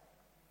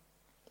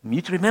 You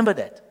need to remember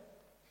that.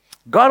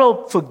 God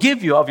will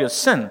forgive you of your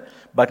sin,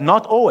 but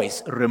not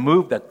always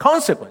remove the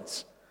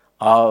consequence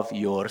of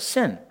your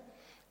sin.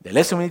 The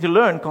lesson we need to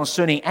learn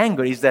concerning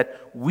anger is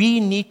that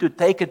we need to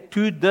take it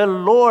to the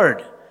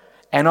Lord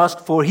and ask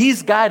for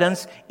His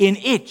guidance in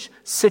each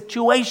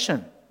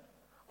situation.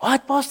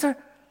 What, Pastor?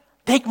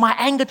 Take my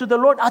anger to the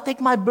Lord? I'll take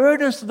my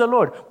burdens to the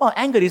Lord. Well,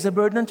 anger is a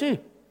burden too.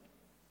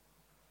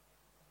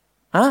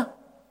 Huh?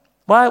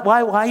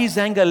 Why is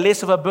anger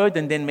less of a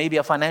burden than maybe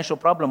a financial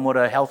problem or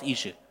a health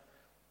issue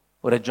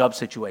or a job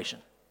situation?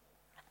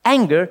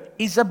 Anger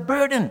is a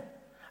burden,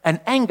 and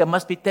anger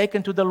must be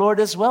taken to the Lord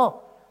as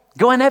well.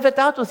 Go and have it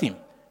out with Him.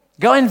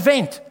 Go and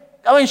vent.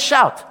 Go and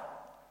shout.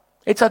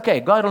 It's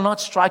okay. God will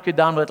not strike you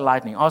down with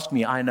lightning. Ask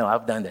me. I know.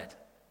 I've done that.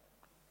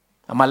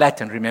 I'm a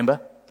Latin, remember?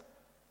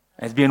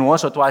 It's been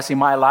once or twice in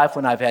my life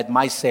when I've had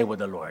my say with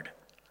the Lord.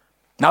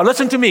 Now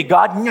listen to me,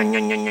 God.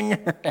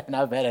 And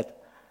I've had it.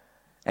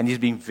 And He's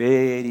been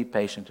very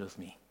patient with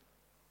me.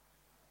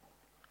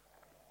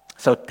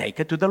 So take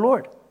it to the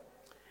Lord.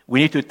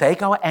 We need to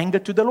take our anger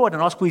to the Lord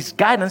and ask for His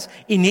guidance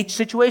in each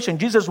situation.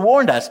 Jesus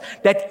warned us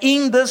that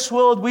in this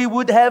world we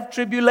would have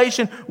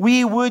tribulation.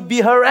 We would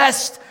be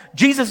harassed.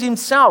 Jesus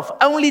Himself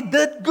only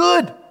did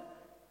good.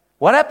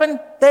 What happened?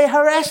 They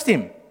harassed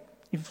Him.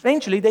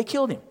 Eventually they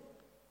killed Him.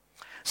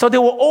 So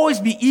there will always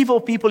be evil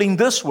people in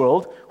this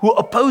world who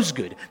oppose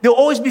good. There will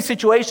always be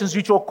situations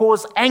which will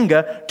cause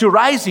anger to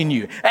rise in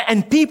you.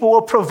 And people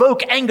will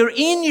provoke anger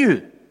in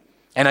you.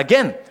 And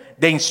again,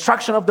 the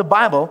instruction of the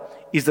Bible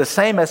is the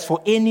same as for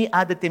any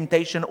other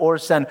temptation or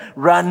sin.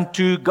 Run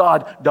to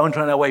God. Don't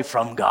run away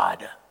from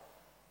God.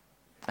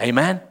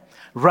 Amen?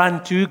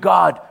 Run to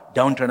God.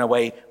 Don't run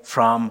away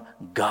from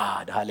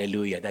God.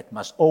 Hallelujah. That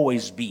must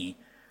always be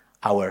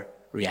our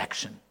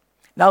reaction.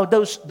 Now,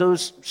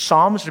 those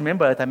Psalms,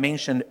 remember that I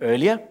mentioned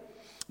earlier,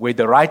 where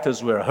the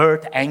writers were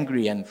hurt,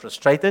 angry, and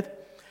frustrated,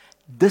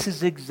 this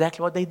is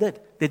exactly what they did.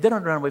 They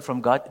didn't run away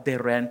from God, they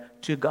ran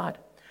to God.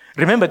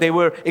 Remember, they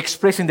were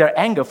expressing their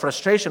anger,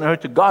 frustration, and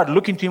hurt to God,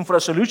 looking to Him for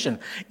a solution.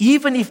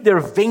 Even if their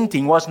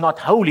venting was not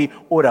holy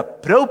or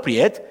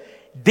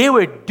appropriate, they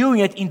were doing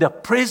it in the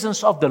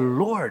presence of the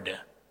Lord.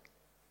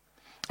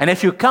 And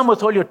if you come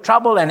with all your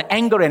trouble and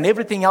anger and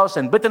everything else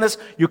and bitterness,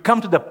 you come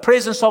to the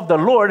presence of the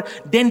Lord,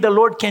 then the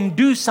Lord can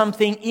do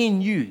something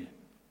in you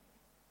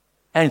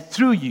and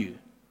through you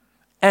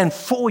and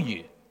for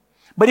you.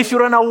 But if you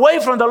run away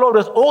from the Lord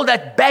with all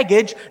that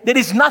baggage, there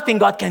is nothing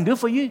God can do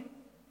for you.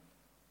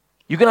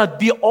 You're going to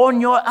be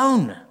on your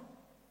own.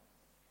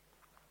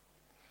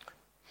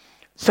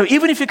 So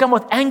even if you come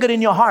with anger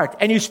in your heart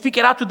and you speak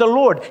it out to the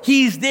Lord,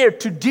 He is there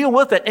to deal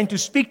with it and to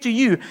speak to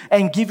you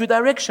and give you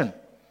direction.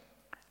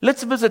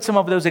 Let's visit some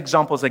of those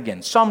examples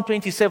again. Psalm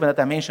 27 that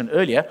I mentioned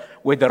earlier,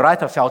 where the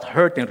writer felt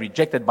hurt and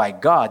rejected by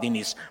God in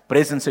his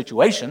present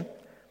situation.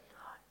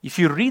 If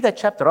you read that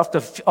chapter,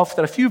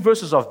 after a few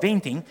verses of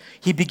venting,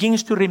 he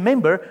begins to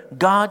remember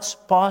God's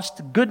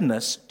past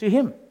goodness to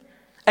him,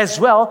 as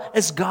well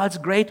as God's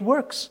great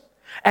works.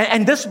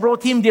 And this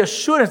brought him the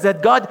assurance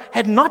that God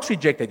had not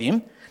rejected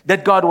him,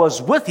 that God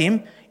was with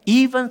him,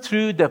 even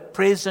through the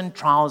present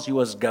trials he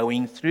was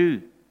going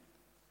through.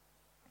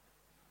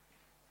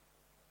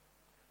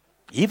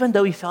 Even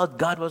though he felt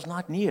God was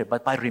not near,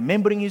 but by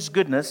remembering His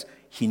goodness,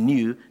 he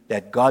knew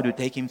that God would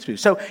take him through.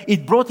 So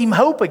it brought him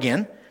hope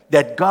again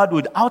that God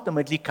would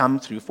ultimately come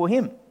through for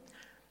him.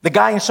 The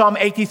guy in Psalm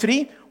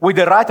 83, where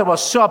the writer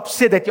was so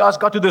upset that he asked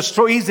God to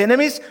destroy his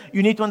enemies,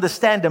 you need to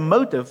understand the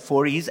motive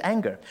for his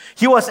anger.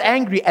 He was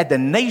angry at the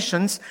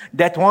nations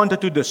that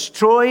wanted to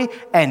destroy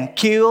and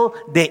kill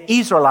the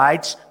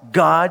Israelites,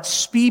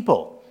 God's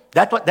people.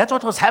 That's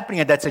what was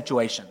happening at that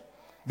situation.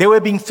 They were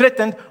being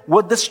threatened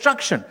with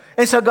destruction.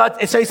 And so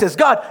he says,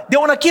 God, they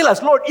want to kill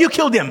us. Lord, you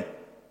kill them.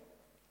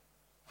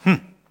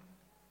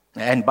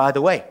 And by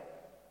the way,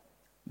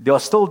 there are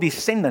still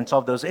descendants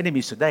of those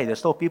enemies today. There are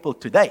still people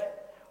today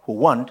who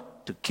want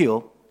to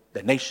kill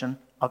the nation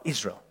of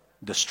Israel,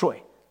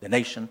 destroy the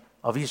nation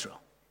of Israel.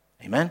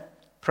 Amen?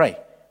 Pray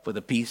for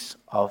the peace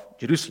of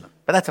Jerusalem.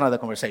 But that's another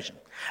conversation.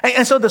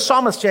 And so the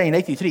psalmist here in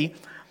 83,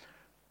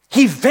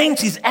 he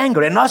vents his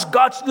anger and asks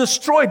God to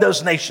destroy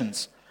those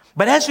nations.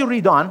 But as you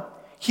read on,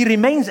 he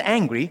remains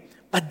angry,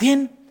 but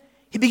then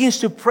he begins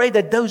to pray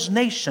that those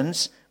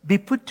nations be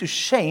put to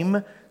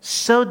shame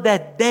so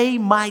that they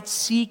might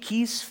seek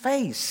his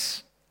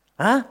face.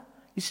 All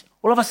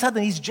of a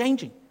sudden, he's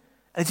changing.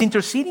 He's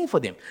interceding for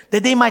them,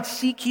 that they might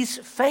seek his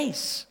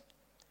face.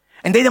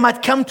 And they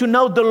might come to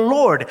know the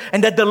Lord,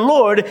 and that the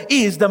Lord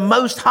is the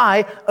Most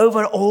High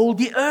over all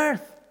the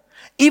earth.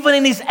 Even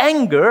in his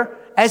anger,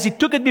 as he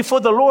took it before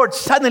the Lord,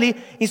 suddenly,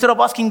 instead of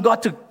asking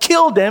God to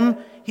kill them,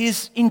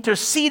 he's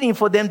interceding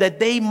for them that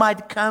they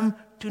might come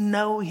to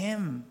know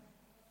him.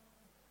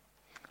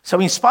 So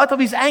in spite of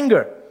his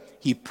anger,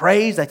 he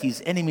prays that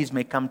his enemies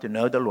may come to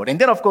know the Lord. And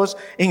then, of course,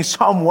 in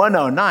Psalm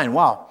 109,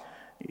 wow,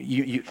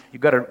 you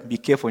got to be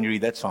careful when you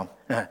read that psalm,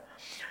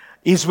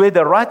 is where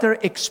the writer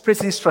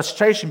expresses his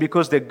frustration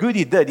because the good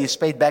he did is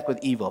paid back with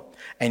evil.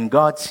 And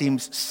God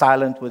seems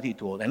silent with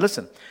it all. And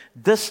listen,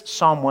 this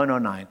Psalm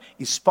 109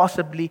 is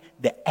possibly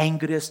the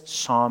angriest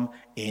psalm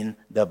in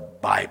the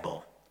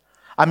Bible.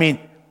 I mean,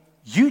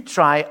 you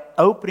try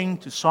opening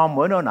to Psalm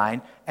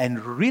 109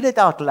 and read it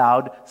out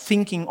loud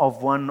thinking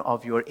of one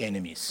of your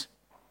enemies.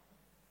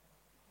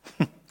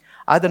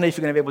 I don't know if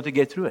you're going to be able to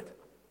get through it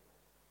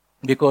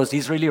because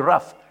he's really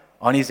rough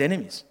on his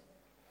enemies.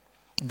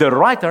 The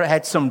writer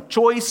had some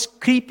choice,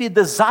 creepy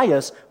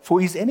desires for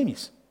his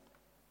enemies.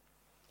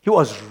 He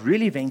was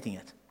really venting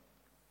it.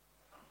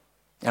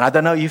 And I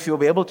don't know if you'll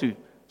be able to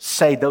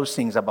say those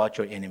things about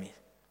your enemies.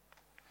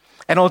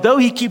 And although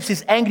he keeps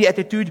his angry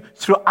attitude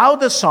throughout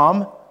the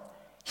psalm,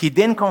 he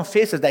then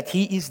confesses that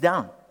he is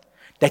down,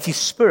 that his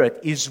spirit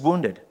is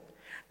wounded,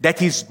 that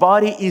his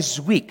body is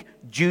weak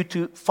due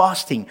to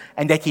fasting,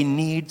 and that he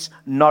needs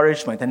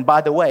nourishment. And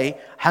by the way,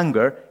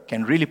 hunger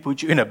can really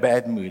put you in a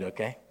bad mood,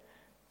 okay?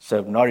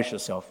 So nourish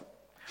yourself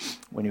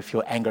when you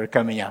feel anger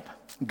coming up.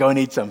 Go and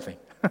eat something.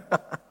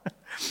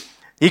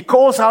 He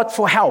calls out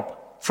for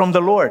help from the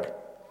Lord.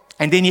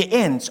 And then he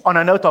ends on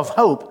a note of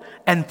hope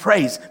and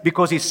praise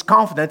because he's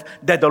confident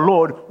that the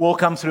Lord will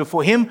come through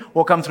for him,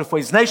 will come through for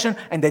his nation,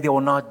 and that they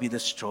will not be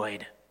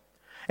destroyed.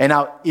 And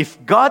now,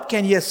 if God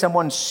can hear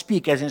someone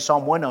speak, as in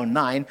Psalm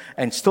 109,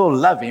 and still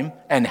love him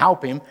and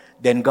help him,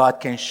 then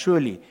God can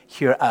surely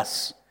hear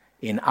us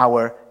in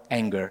our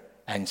anger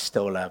and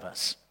still love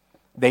us.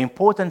 The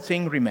important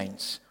thing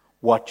remains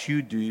what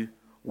you do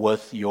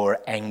with your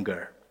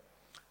anger.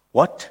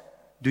 What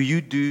do you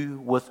do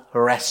with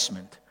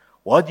harassment?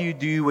 What do you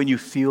do when you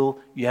feel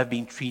you have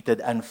been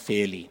treated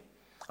unfairly?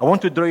 I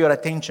want to draw your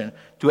attention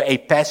to a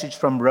passage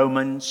from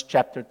Romans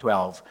chapter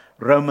 12.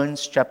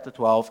 Romans chapter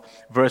 12,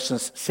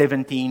 verses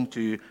 17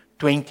 to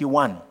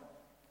 21.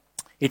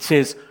 It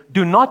says,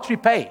 "Do not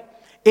repay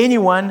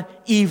anyone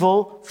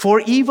evil for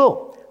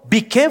evil.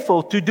 Be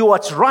careful to do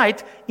what's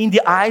right in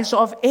the eyes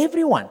of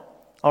everyone."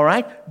 All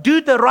right?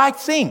 Do the right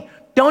thing.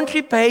 Don't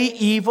repay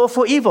evil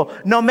for evil.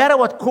 No matter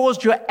what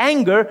caused your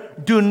anger,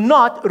 do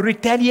not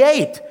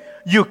retaliate.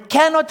 You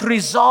cannot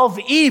resolve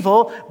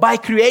evil by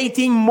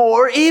creating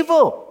more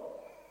evil.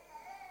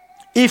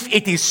 If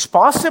it is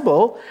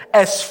possible,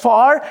 as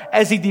far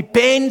as it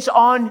depends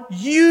on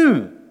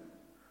you,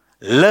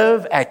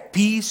 live at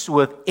peace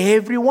with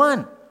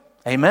everyone.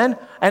 Amen?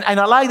 And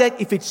I like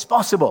that if it's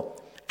possible.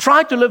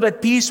 Try to live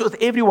at peace with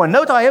everyone.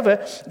 Note,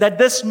 however, that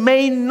this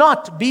may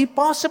not be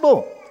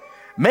possible.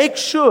 Make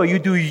sure you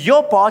do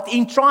your part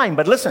in trying.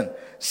 But listen,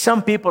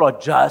 some people are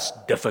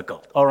just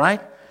difficult, all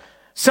right?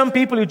 Some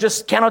people you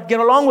just cannot get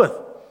along with.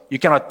 You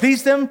cannot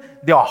please them.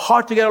 They are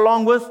hard to get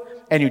along with,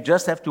 and you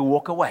just have to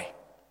walk away.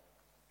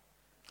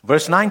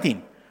 Verse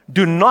 19,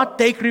 "Do not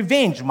take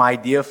revenge, my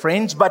dear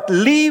friends, but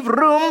leave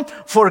room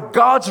for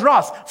God's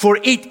wrath. For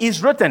it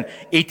is written,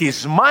 'It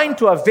is mine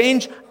to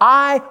avenge,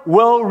 I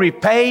will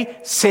repay,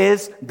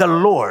 says the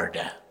Lord.'"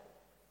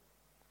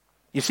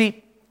 You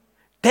see,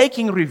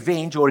 taking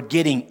revenge or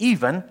getting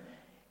even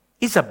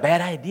is a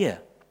bad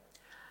idea.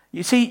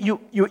 You see,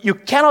 you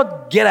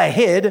cannot get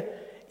ahead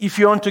if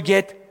you want to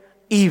get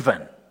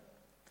even.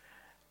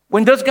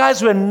 When those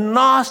guys were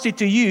nasty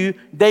to you,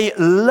 they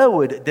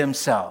lowered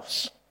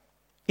themselves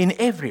in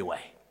every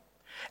way.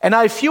 And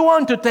now if you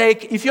want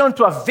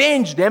to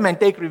avenge them and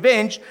take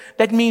revenge,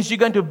 that means you're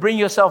going to bring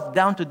yourself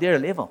down to their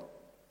level.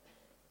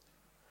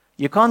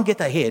 You can't get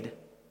ahead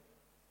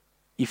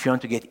if you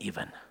want to get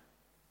even.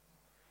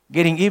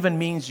 Getting even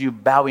means you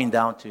bowing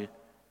down to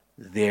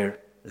their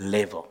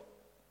level.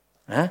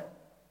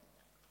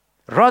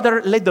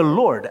 Rather, let the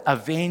Lord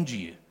avenge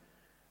you.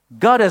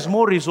 God has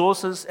more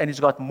resources and He's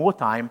got more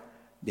time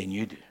than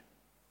you do.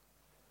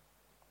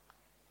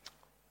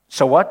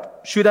 So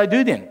what should I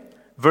do then?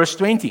 Verse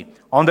 20.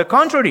 On the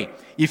contrary,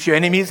 if your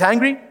enemy is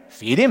hungry,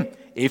 feed him.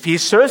 If he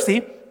is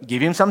thirsty,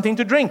 give him something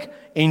to drink.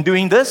 In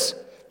doing this,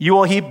 you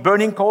will heap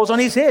burning coals on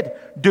his head.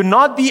 Do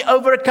not be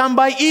overcome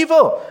by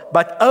evil,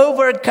 but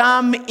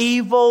overcome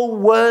evil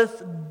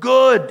with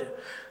good.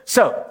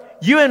 So,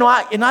 you and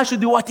I should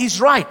do what is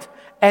right.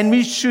 And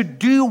we should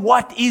do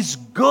what is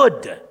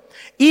good.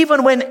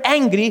 Even when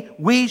angry,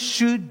 we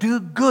should do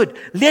good.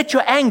 Let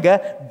your anger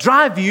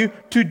drive you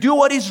to do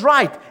what is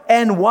right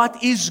and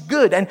what is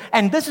good.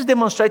 And this is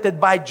demonstrated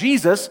by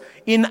Jesus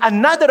in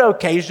another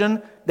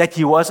occasion that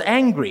he was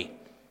angry.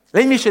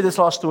 Let me share this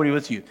last story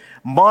with you.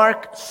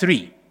 Mark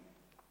 3,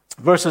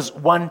 verses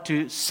 1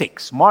 to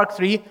 6. Mark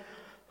 3,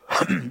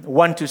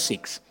 1 to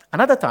 6.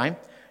 Another time,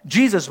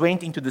 Jesus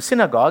went into the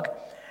synagogue,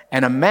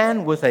 and a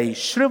man with a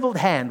shriveled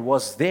hand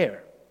was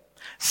there.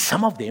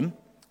 Some of them,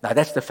 now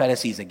that's the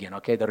Pharisees again,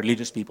 okay, the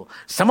religious people.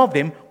 Some of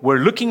them were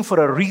looking for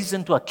a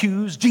reason to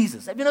accuse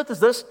Jesus. Have you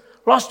noticed this?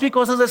 Last week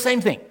was the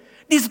same thing.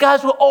 These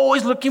guys were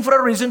always looking for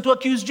a reason to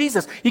accuse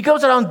Jesus. He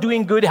goes around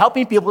doing good,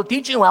 helping people,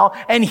 teaching well,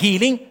 and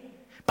healing,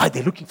 but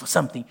they're looking for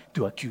something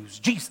to accuse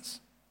Jesus.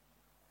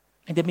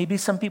 And there may be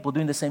some people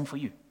doing the same for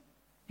you.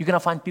 You're going to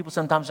find people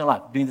sometimes in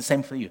life doing the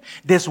same for you.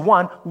 There's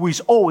one who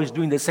is always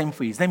doing the same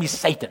for you. His name is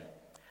Satan,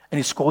 and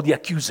he's called the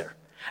accuser.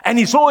 And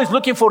he's always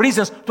looking for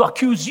reasons to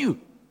accuse you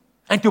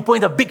and to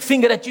point a big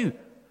finger at you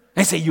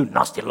and say, you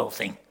nasty little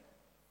thing.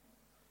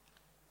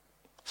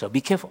 So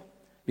be careful,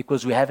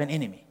 because we have an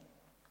enemy.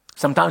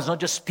 Sometimes not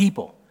just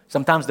people.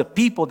 Sometimes the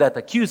people that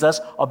accuse us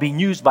are being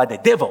used by the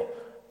devil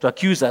to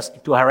accuse us,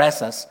 to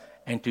harass us,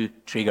 and to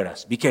trigger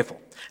us. Be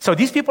careful. So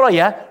these people are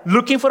here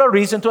looking for a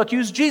reason to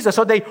accuse Jesus.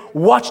 So they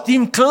watched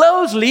him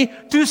closely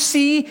to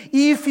see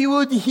if he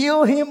would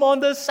heal him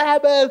on the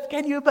Sabbath.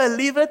 Can you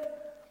believe it?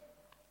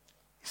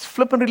 These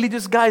flippant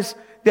religious guys,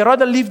 they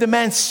rather leave the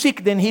man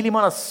sick than heal him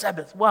on a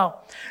Sabbath.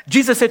 Wow.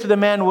 Jesus said to the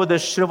man with the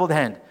shriveled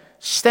hand,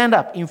 stand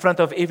up in front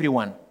of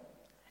everyone.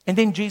 And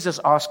then Jesus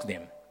asked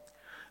them,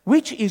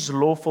 which is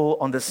lawful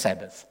on the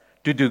Sabbath,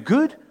 to do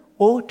good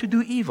or to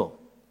do evil?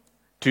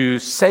 To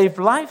save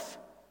life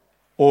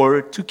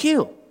or to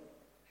kill?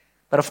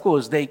 But of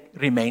course, they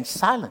remained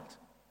silent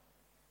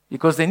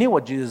because they knew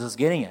what Jesus was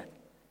getting at.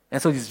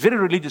 And so these very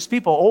religious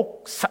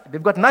people,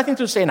 they've got nothing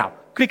to say now.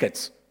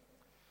 Crickets.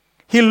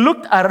 He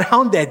looked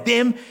around at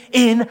them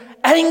in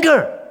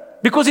anger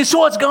because he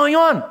saw what's going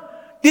on.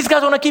 These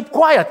guys want to keep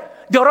quiet.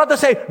 They'd rather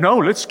say, no,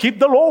 let's keep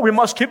the law. We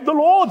must keep the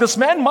law. This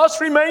man must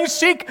remain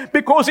sick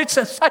because it's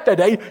a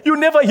Saturday. You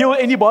never heal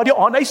anybody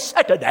on a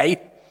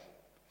Saturday.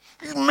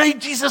 It made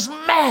Jesus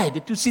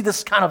mad to see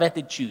this kind of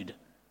attitude.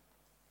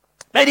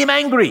 Made him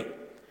angry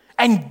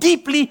and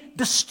deeply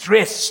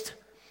distressed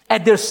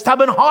at their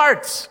stubborn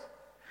hearts.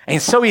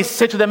 And so he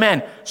said to the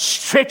man,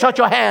 stretch out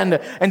your hand.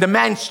 And the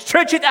man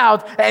stretched it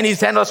out, and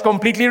his hand was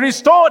completely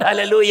restored.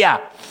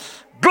 Hallelujah.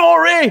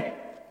 Glory.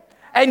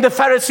 And the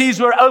Pharisees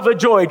were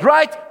overjoyed,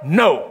 right?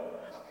 No.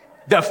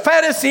 The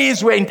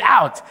Pharisees went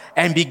out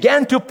and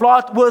began to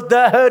plot with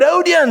the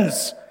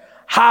Herodians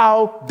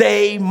how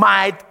they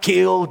might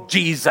kill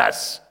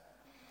Jesus.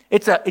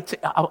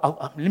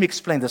 Let me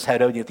explain this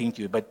Herodian thing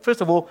to you. But first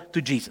of all,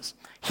 to Jesus.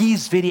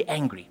 He's very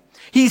angry.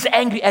 He's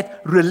angry at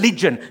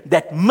religion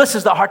that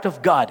misses the heart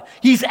of God.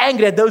 He's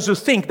angry at those who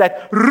think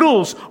that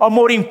rules are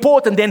more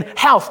important than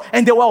health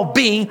and the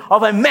well-being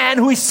of a man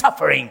who is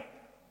suffering.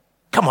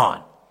 Come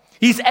on.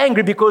 He's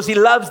angry because he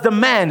loves the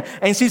man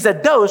and sees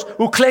that those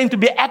who claim to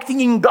be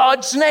acting in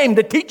God's name,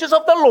 the teachers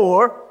of the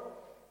law,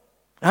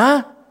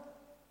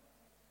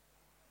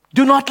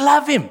 do not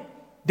love him.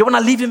 They want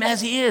to leave him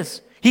as he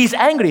is. He's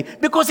angry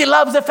because he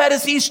loves the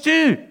Pharisees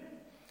too.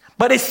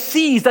 But he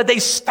sees that their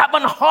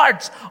stubborn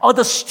hearts are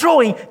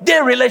destroying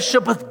their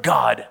relationship with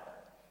God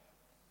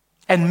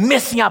and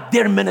messing up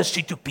their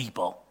ministry to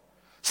people.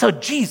 So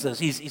Jesus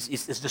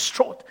is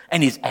distraught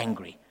and he's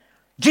angry.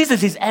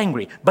 Jesus is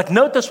angry, but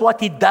notice what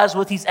he does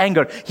with his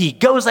anger. He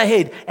goes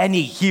ahead and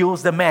he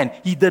heals the man.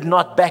 He did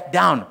not back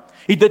down.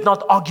 He did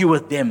not argue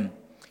with them.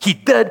 He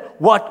did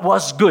what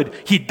was good.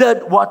 He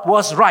did what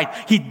was right.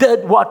 He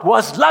did what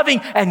was loving.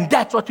 And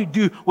that's what we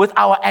do with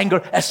our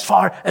anger as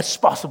far as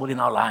possible in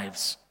our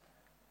lives.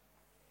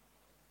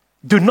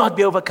 Do not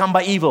be overcome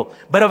by evil,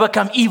 but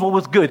overcome evil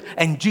with good.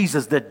 And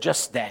Jesus did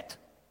just that.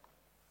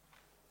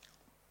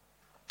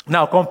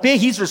 Now compare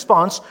his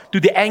response to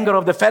the anger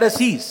of the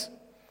Pharisees.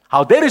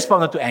 How they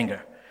responded to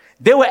anger.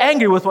 They were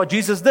angry with what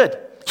Jesus did.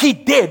 He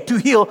dared to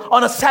heal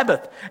on a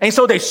Sabbath. And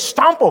so they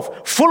stomp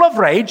off full of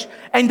rage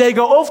and they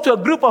go off to a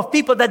group of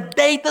people that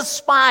they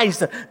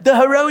despised, the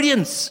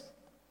Herodians,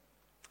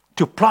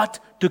 to plot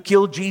to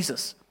kill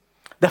Jesus.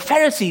 The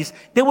Pharisees,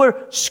 they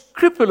were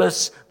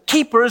scrupulous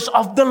keepers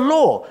of the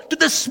law to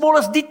the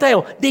smallest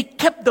detail. They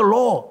kept the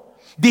law.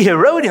 The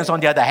Herodians,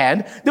 on the other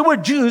hand, they were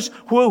Jews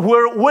who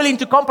were willing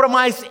to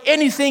compromise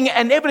anything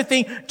and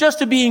everything just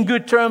to be in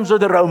good terms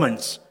with the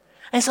Romans.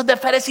 And so the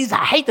Pharisees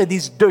hated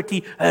these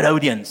dirty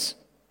Herodians.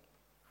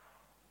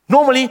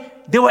 Normally,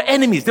 they were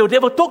enemies. They would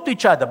never talk to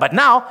each other. But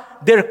now,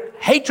 their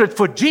hatred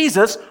for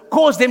Jesus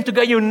caused them to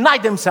go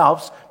unite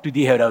themselves to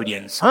the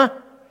Herodians.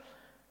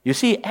 You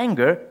see,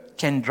 anger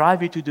can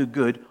drive you to do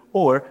good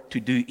or to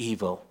do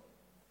evil.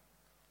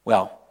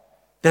 Well,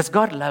 does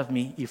God love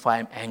me if I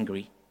am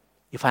angry,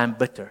 if I am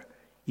bitter,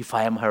 if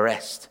I am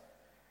harassed?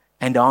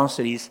 And the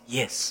answer is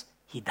yes,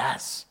 He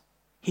does.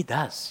 He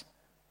does.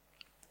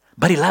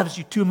 But He loves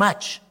you too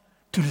much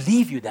to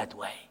leave you that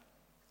way.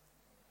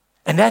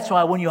 And that's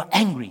why when you're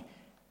angry,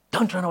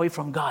 don't run away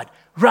from God.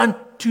 Run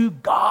to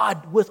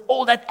God with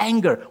all that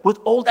anger, with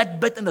all that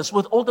bitterness,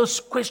 with all those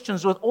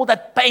questions, with all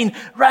that pain.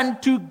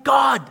 Run to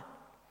God.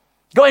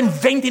 Go and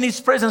vent in His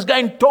presence. Go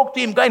and talk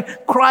to Him. Go and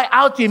cry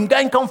out to Him. Go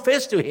and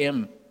confess to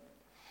Him.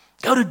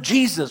 Go to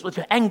Jesus with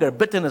your anger,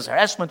 bitterness,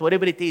 harassment,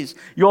 whatever it is.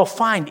 You'll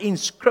find in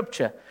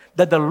Scripture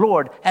that the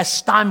Lord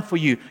has time for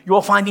you. You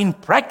will find in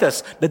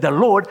practice that the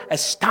Lord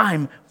has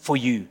time for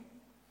you.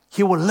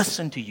 He will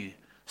listen to you.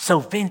 So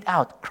vent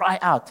out, cry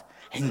out,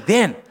 and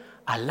then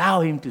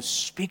allow Him to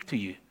speak to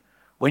you.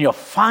 When you're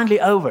finally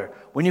over,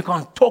 when you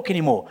can't talk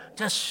anymore,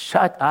 just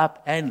shut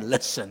up and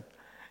listen.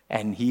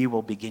 And He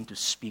will begin to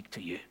speak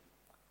to you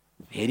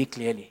very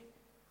clearly,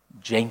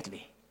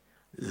 gently,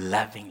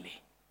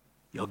 lovingly.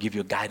 He'll give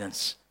you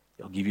guidance.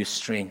 He'll give you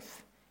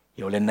strength.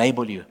 He'll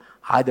enable you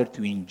either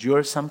to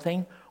endure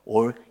something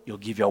or He'll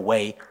give you a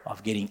way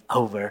of getting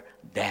over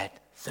that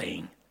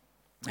thing.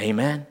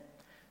 Amen.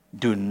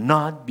 Do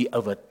not be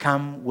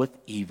overcome with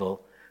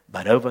evil,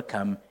 but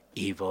overcome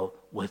evil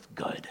with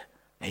good.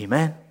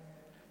 Amen.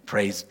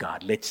 Praise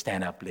God. Let's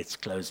stand up. Let's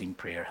close in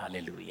prayer.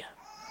 Hallelujah.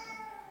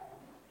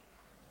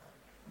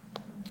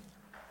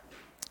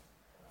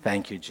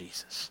 Thank you,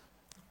 Jesus.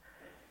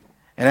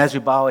 And as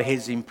we bow our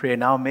heads in prayer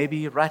now,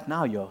 maybe right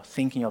now you're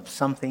thinking of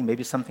something,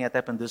 maybe something that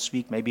happened this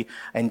week, maybe,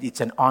 and it's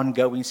an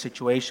ongoing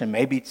situation.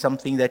 Maybe it's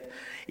something that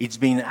it's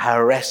been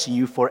harassing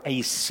you for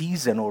a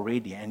season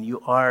already, and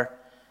you are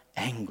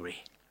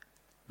angry.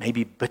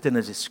 Maybe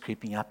bitterness is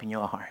creeping up in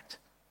your heart.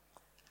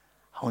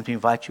 I want to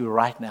invite you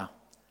right now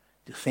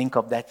to think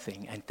of that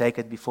thing and take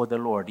it before the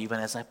Lord, even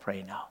as I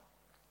pray now.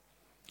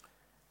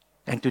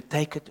 And to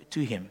take it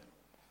to Him.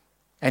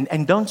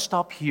 And don't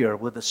stop here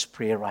with this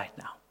prayer right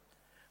now.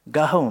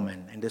 Go home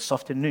and this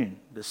afternoon,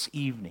 this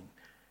evening,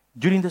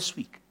 during this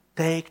week,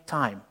 take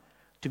time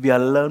to be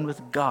alone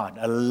with God,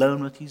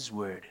 alone with His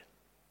Word,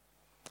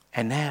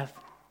 and have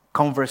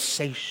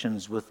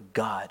conversations with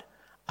God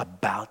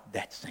about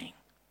that thing,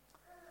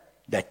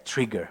 that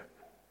trigger,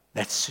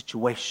 that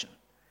situation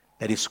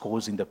that is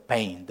causing the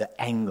pain,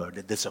 the anger,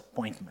 the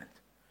disappointment.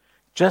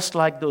 Just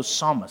like those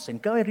psalmists, and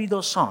go and read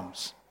those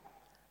psalms.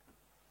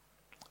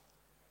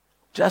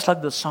 Just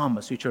like the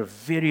psalmists, which are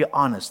very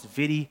honest,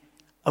 very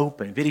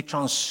open, very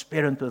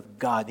transparent with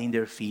God in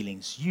their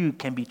feelings. You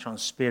can be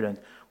transparent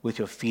with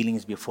your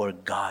feelings before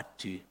God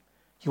too.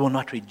 He will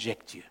not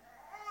reject you.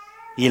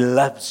 He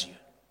loves you.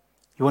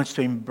 He wants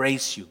to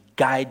embrace you,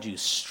 guide you,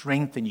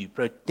 strengthen you,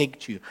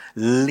 protect you,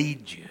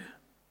 lead you.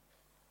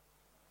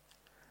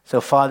 So,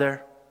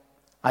 Father,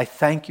 I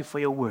thank You for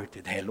Your word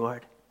today,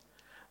 Lord.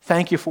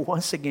 Thank You for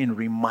once again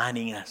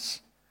reminding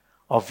us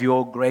of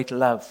Your great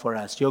love for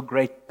us, Your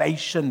great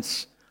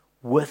patience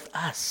with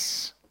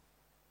us.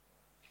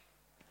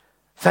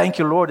 Thank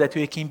You, Lord, that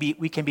we can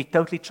be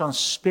totally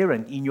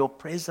transparent in Your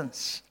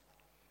presence.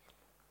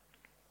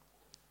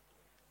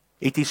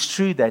 It is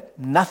true that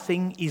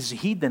nothing is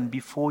hidden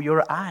before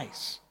Your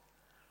eyes.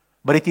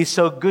 But it is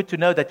so good to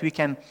know that we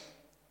can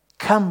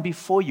come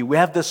before You. We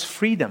have this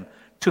freedom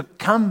to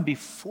come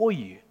before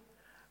You,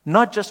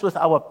 not just with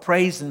our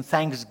praise and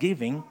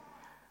thanksgiving,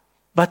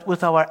 but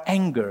with our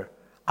anger,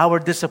 our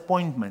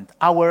disappointment,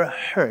 our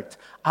hurt,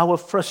 our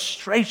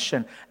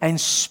frustration, and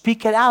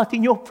speak it out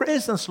in Your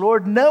presence,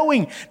 Lord,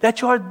 knowing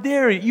that You are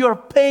there. You're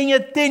paying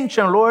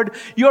attention, Lord.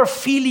 You're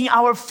feeling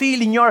our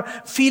feeling. You're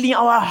feeling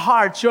our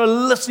hearts. You're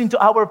listening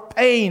to our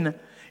pain.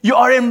 You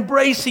are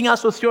embracing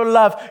us with Your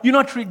love. You're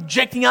not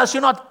rejecting us.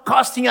 You're not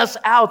casting us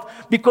out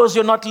because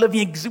we're not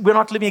living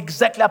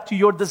exactly up to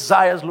Your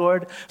desires,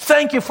 Lord.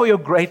 Thank You for Your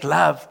great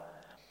love.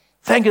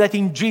 Thank You that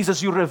in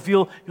Jesus You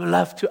reveal Your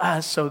love to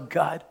us, oh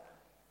God.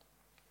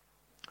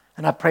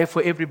 And I pray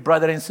for every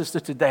brother and sister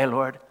today,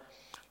 Lord,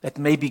 that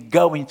may be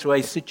going through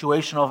a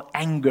situation of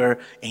anger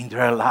in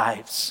their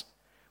lives,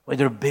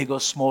 whether big or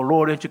small.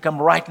 Lord, that You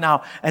come right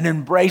now and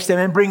embrace them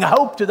and bring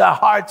hope to their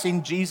hearts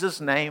in Jesus'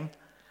 name.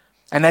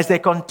 And as they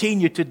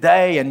continue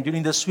today and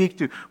during this week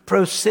to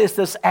process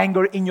this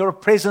anger in Your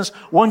presence,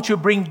 won't You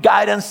bring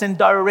guidance and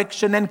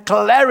direction and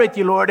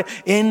clarity, Lord,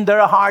 in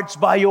their hearts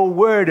by Your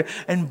word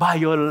and by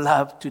Your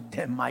love to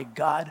them, my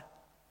God.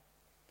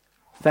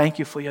 Thank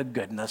You for Your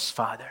goodness,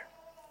 Father.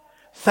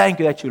 Thank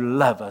You that You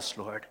love us,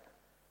 Lord,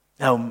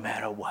 no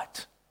matter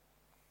what.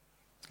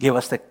 Give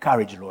us the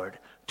courage, Lord,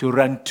 to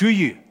run to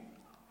You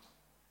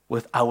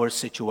with our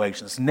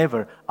situations,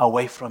 never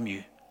away from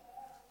You.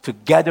 To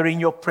gather in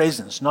Your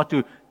presence, not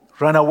to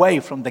run away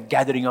from the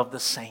gathering of the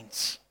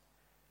saints.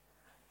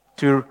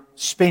 To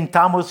spend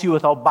time with You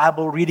with our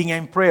Bible reading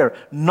and prayer,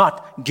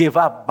 not give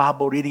up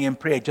Bible reading and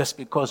prayer just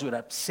because we're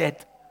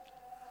upset.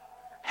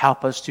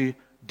 Help us to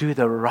do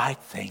the right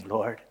thing,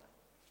 Lord.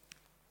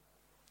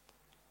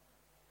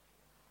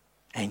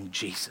 In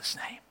Jesus'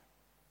 name.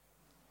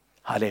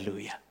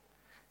 Hallelujah.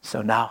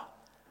 So now,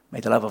 may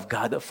the love of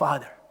God the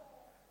Father,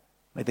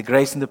 may the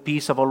grace and the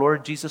peace of our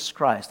Lord Jesus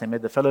Christ, and may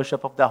the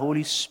fellowship of the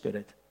Holy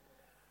Spirit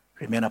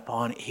remain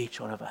upon each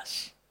one of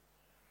us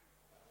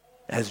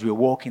as we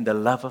walk in the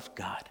love of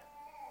God,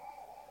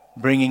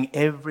 bringing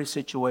every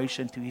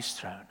situation to His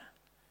throne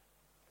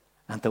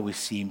until we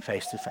see Him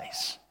face to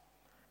face.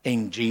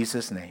 In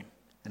Jesus' name.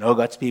 And all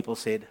God's people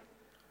said,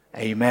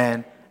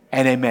 amen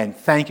and amen.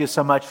 Thank you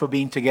so much for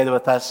being together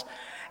with us.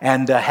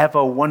 And have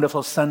a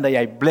wonderful Sunday,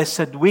 a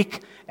blessed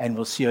week. And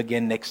we'll see you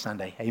again next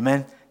Sunday.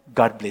 Amen.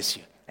 God bless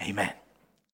you. Amen.